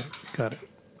 Okay, got it.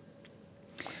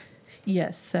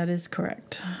 Yes, that is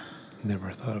correct.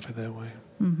 Never thought of it that way.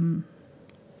 Mm-hmm.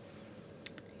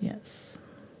 Yes.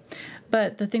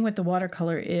 But the thing with the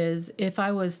watercolor is, if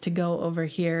I was to go over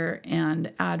here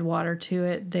and add water to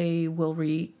it, they will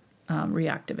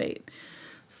reactivate.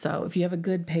 So if you have a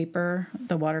good paper,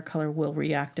 the watercolor will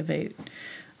reactivate.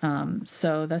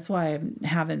 So that's why I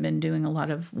haven't been doing a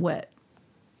lot of wet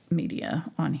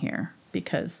media on here,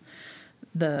 because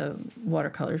the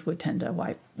watercolors would tend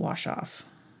to wash off.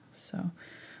 So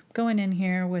going in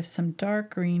here with some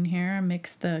dark green here, I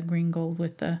mix the green gold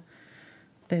with the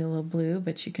phthalo blue,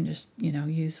 but you can just, you know,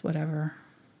 use whatever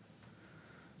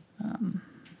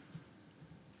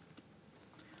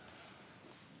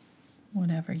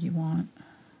whatever you want,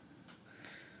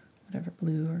 whatever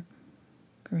blue or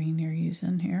green you're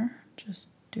using here. Just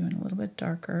doing a little bit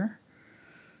darker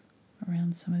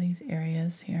around some of these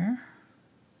areas here,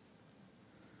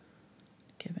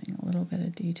 giving a little bit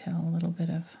of detail, a little bit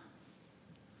of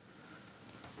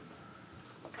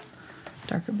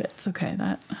darker bits. Okay,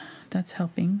 that's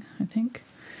helping, I think.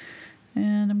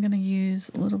 And I'm going to use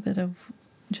a little bit of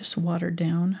just watered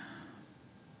down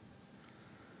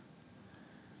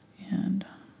and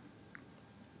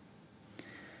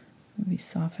maybe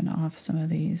soften off some of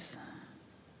these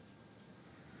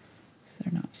so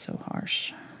they're not so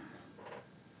harsh.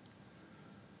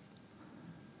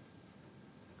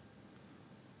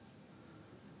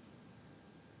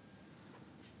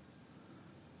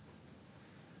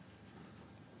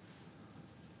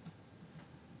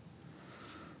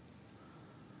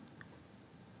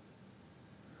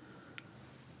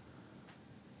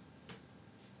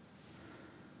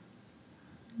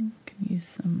 You can use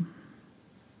some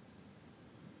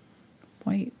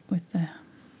white with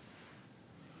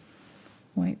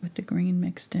the green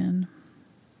mixed in.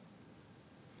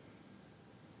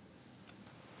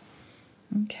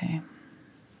 Okay.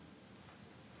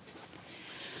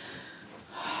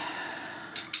 All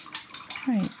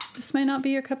right. This might not be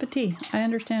your cup of tea. I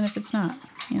understand if it's not,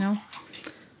 you know.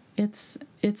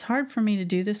 It's hard for me to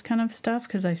do this kind of stuff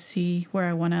because I see where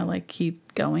I want to like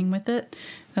keep going with it.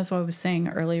 That's why I was saying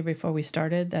earlier before we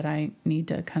started that I need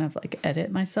to kind of like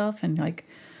edit myself and like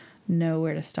know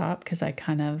where to stop, because I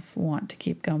kind of want to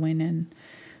keep going and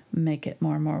make it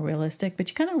more and more realistic. But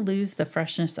you kind of lose the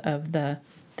freshness of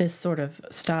this sort of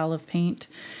style of paint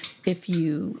if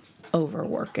you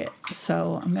overwork it.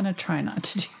 So I'm going to try not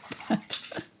to do that.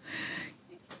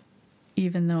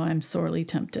 Even though I'm sorely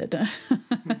tempted.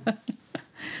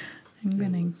 I'm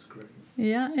gonna,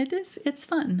 yeah, it is. It's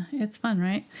fun. It's fun,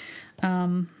 right?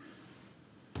 All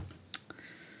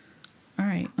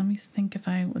right. Let me think if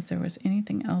there was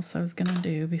anything else I was gonna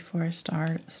do before I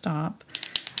stop.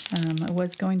 I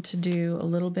was going to do a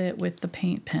little bit with the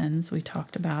paint pens we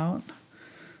talked about.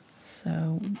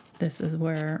 So this is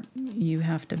where you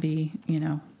have to be, you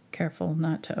know, careful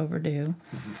not to overdo,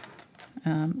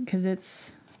 because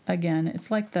it's. Again,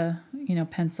 it's like the, you know,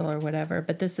 pencil or whatever,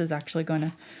 but this is actually going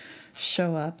to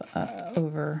show up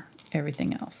over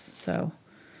everything else. So,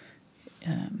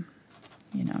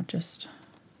 you know, just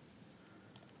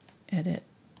edit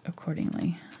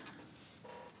accordingly.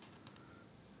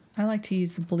 I like to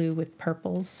use the blue with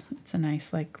purples. It's a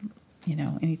nice, like, you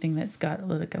know, anything that's got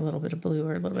like a little bit of blue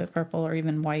or a little bit of purple or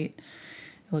even white,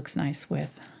 it looks nice with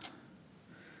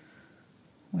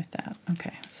that.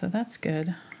 Okay, so that's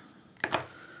good.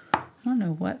 I don't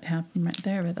know what happened right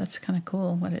there, but that's kind of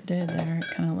cool what it did there. It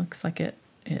kind of looks like it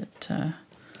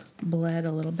bled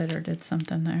a little bit or did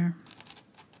something there.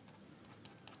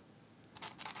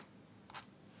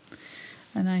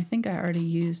 And I think I already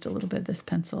used a little bit of this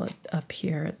pencil up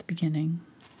here at the beginning.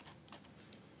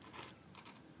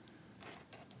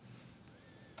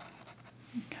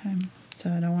 Okay,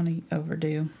 so I don't want to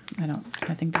overdo.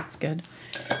 I think that's good.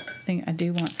 I think I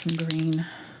do want some green.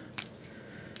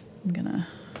 I'm gonna,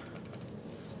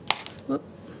 whoop.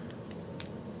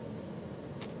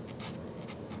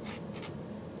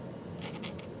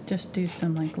 Just do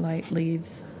some like light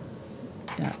leaves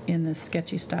in the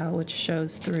sketchy style, which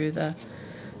shows through the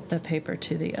paper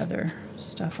to the other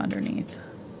stuff underneath.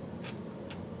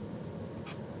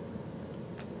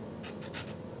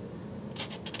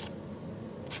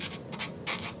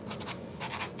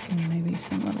 And maybe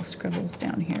some little scribbles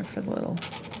down here for the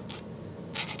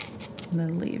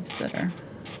leaves that are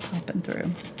popping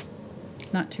through.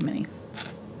 Not too many.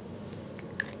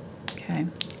 Okay.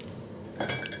 All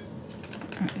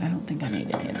right, I don't think I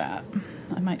need any of that.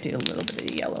 I might do a little bit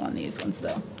of yellow on these ones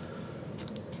though.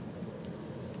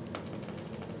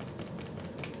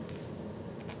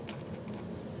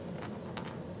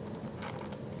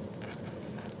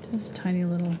 Just tiny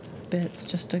little bits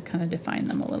just to kind of define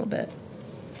them a little bit.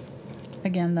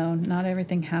 Again though, not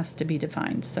everything has to be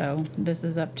defined, so this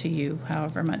is up to you,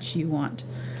 however much you want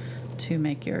to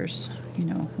make yours, you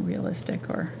know, realistic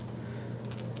or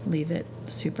leave it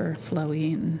super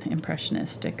flowy and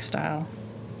impressionistic style.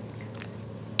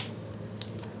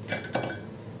 But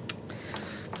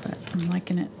I'm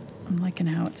liking it. I'm liking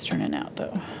how it's turning out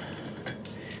though.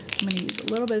 I'm going to use a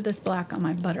little bit of this black on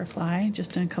my butterfly,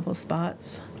 just in a couple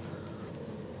spots.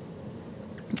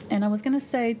 And I was going to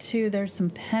say too, there's some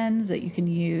pens that you can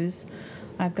use.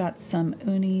 I've got some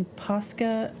Uni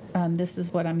Posca. This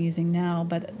is what I'm using now,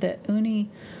 but the Uni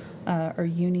or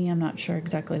Uni, I'm not sure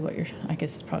exactly what I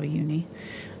guess it's probably Uni.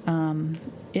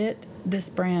 This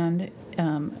brand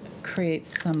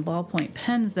creates some ballpoint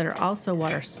pens that are also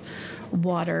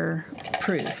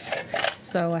waterproof.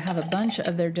 So I have a bunch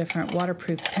of their different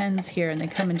waterproof pens here, and they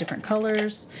come in different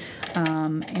colors.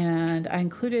 And I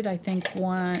included, I think,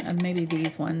 one, maybe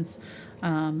these ones,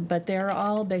 but they're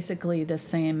all basically the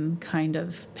same kind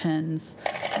of pens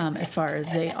as far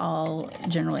as they all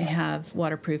generally have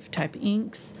waterproof type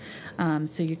inks.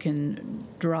 So you can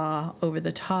draw over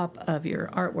the top of your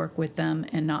artwork with them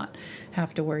and not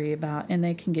have to worry about, and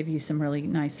they can give you some really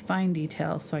nice fine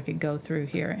details. So I could go through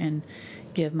here and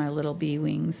give my little bee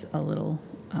wings a little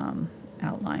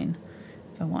outline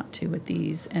if I want to with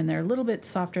these. And they're a little bit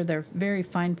softer. They're very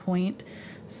fine point,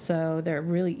 so they're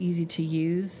really easy to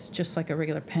use, just like a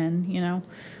regular pen, you know,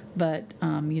 but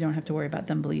you don't have to worry about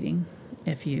them bleeding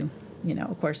if you know,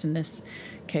 of course, in this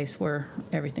case where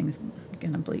everything's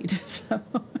gonna bleed, so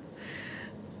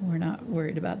we're not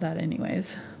worried about that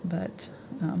anyways. But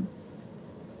I'm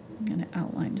gonna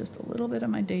outline just a little bit of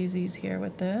my daisies here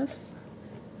with this.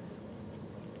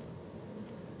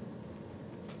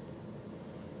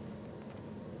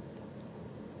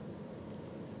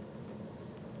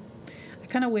 I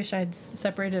kind of wish I'd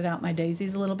separated out my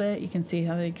daisies a little bit. You can see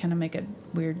how they kind of make it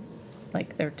weird,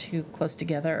 like they're too close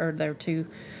together or they're too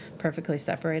perfectly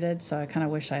separated. So I kind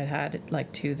of wish I had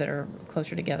like two that are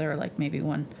closer together, or like maybe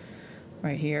one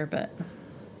right here, but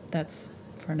that's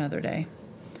for another day.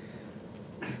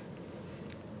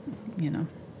 You know,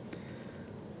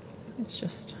 it's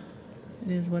just,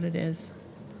 it is what it is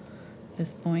at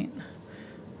this point.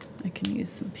 I can use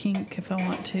some pink if I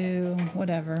want to,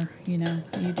 whatever, you know,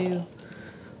 you do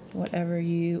whatever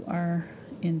you are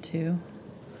into.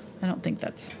 I think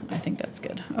that's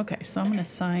good. Okay, so I'm going to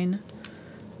sign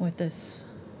with this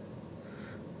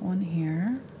one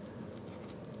here.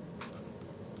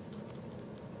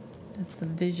 That's the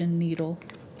Vision Needle,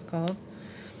 it's called.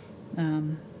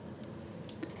 Kind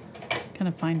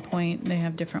of fine point. They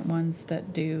have different ones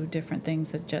that do different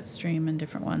things at Jetstream, and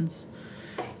different ones.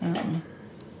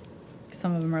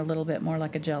 Some of them are a little bit more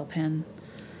like a gel pen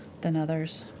than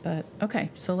others, but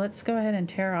okay, so let's go ahead and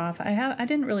tear off. I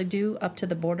didn't really do up to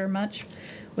the border much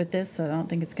with this, so I don't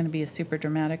think it's going to be a super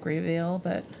dramatic reveal,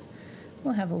 but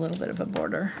we'll have a little bit of a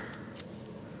border.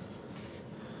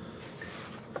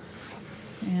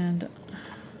 And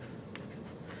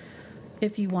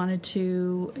if you wanted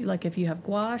to, like if you have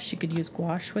gouache, you could use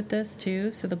gouache with this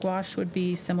too. So the gouache would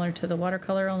be similar to the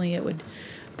watercolor, only it would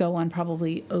go on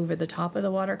probably over the top of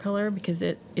the watercolor because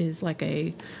it is like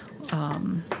a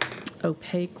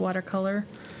opaque watercolor.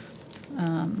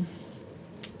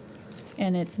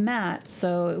 And it's matte,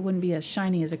 so it wouldn't be as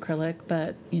shiny as acrylic,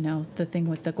 but you know, the thing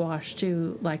with the gouache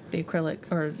too, like the acrylic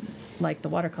or like the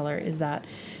watercolor, is that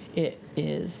it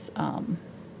is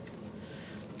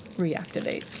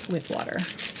reactivates with water.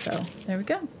 So there we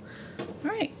go. All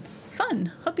right,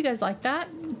 fun. Hope you guys liked that.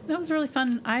 That was really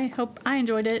fun. I hope I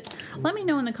enjoyed it. Let me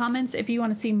know in the comments if you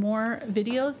want to see more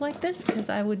videos like this, because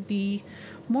I would be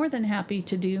more than happy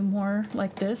to do more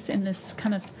like this in this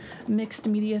kind of mixed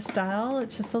media style.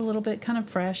 It's just a little bit kind of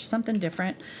fresh, something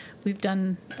different. We've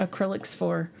done acrylics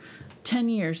for 10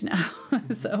 years now,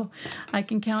 so I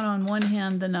can count on one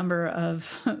hand the number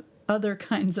of other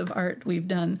kinds of art we've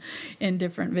done in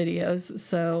different videos.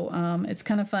 So it's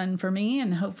kind of fun for me,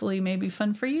 and hopefully maybe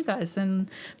fun for you guys. And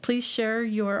please share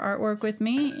your artwork with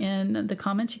me in the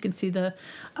comments. You can see the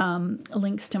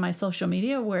links to my social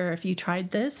media, where if you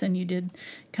tried this and you did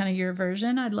kind of your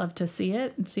version, I'd love to see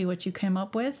it and see what you came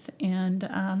up with. And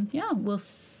yeah, we'll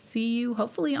see you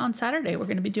hopefully on Saturday. We're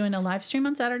going to be doing a live stream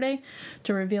on Saturday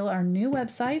to reveal our new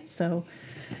website. So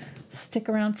stick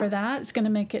around for that. It's going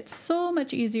to make it so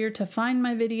much easier to find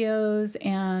my videos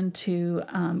and to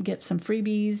get some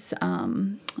freebies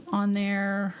on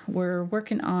there. We're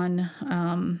working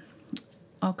on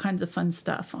all kinds of fun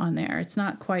stuff on there. It's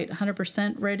not quite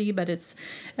 100% ready, but it's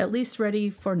at least ready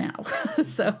for now.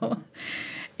 So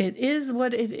it is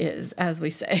what it is, as we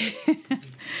say.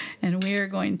 And we are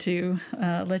going to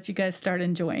let you guys start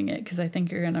enjoying it, because I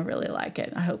think you're going to really like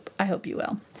it. I hope you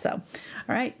will. So, all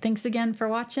right. Thanks again for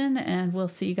watching, and we'll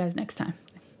see you guys next time.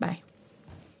 Bye.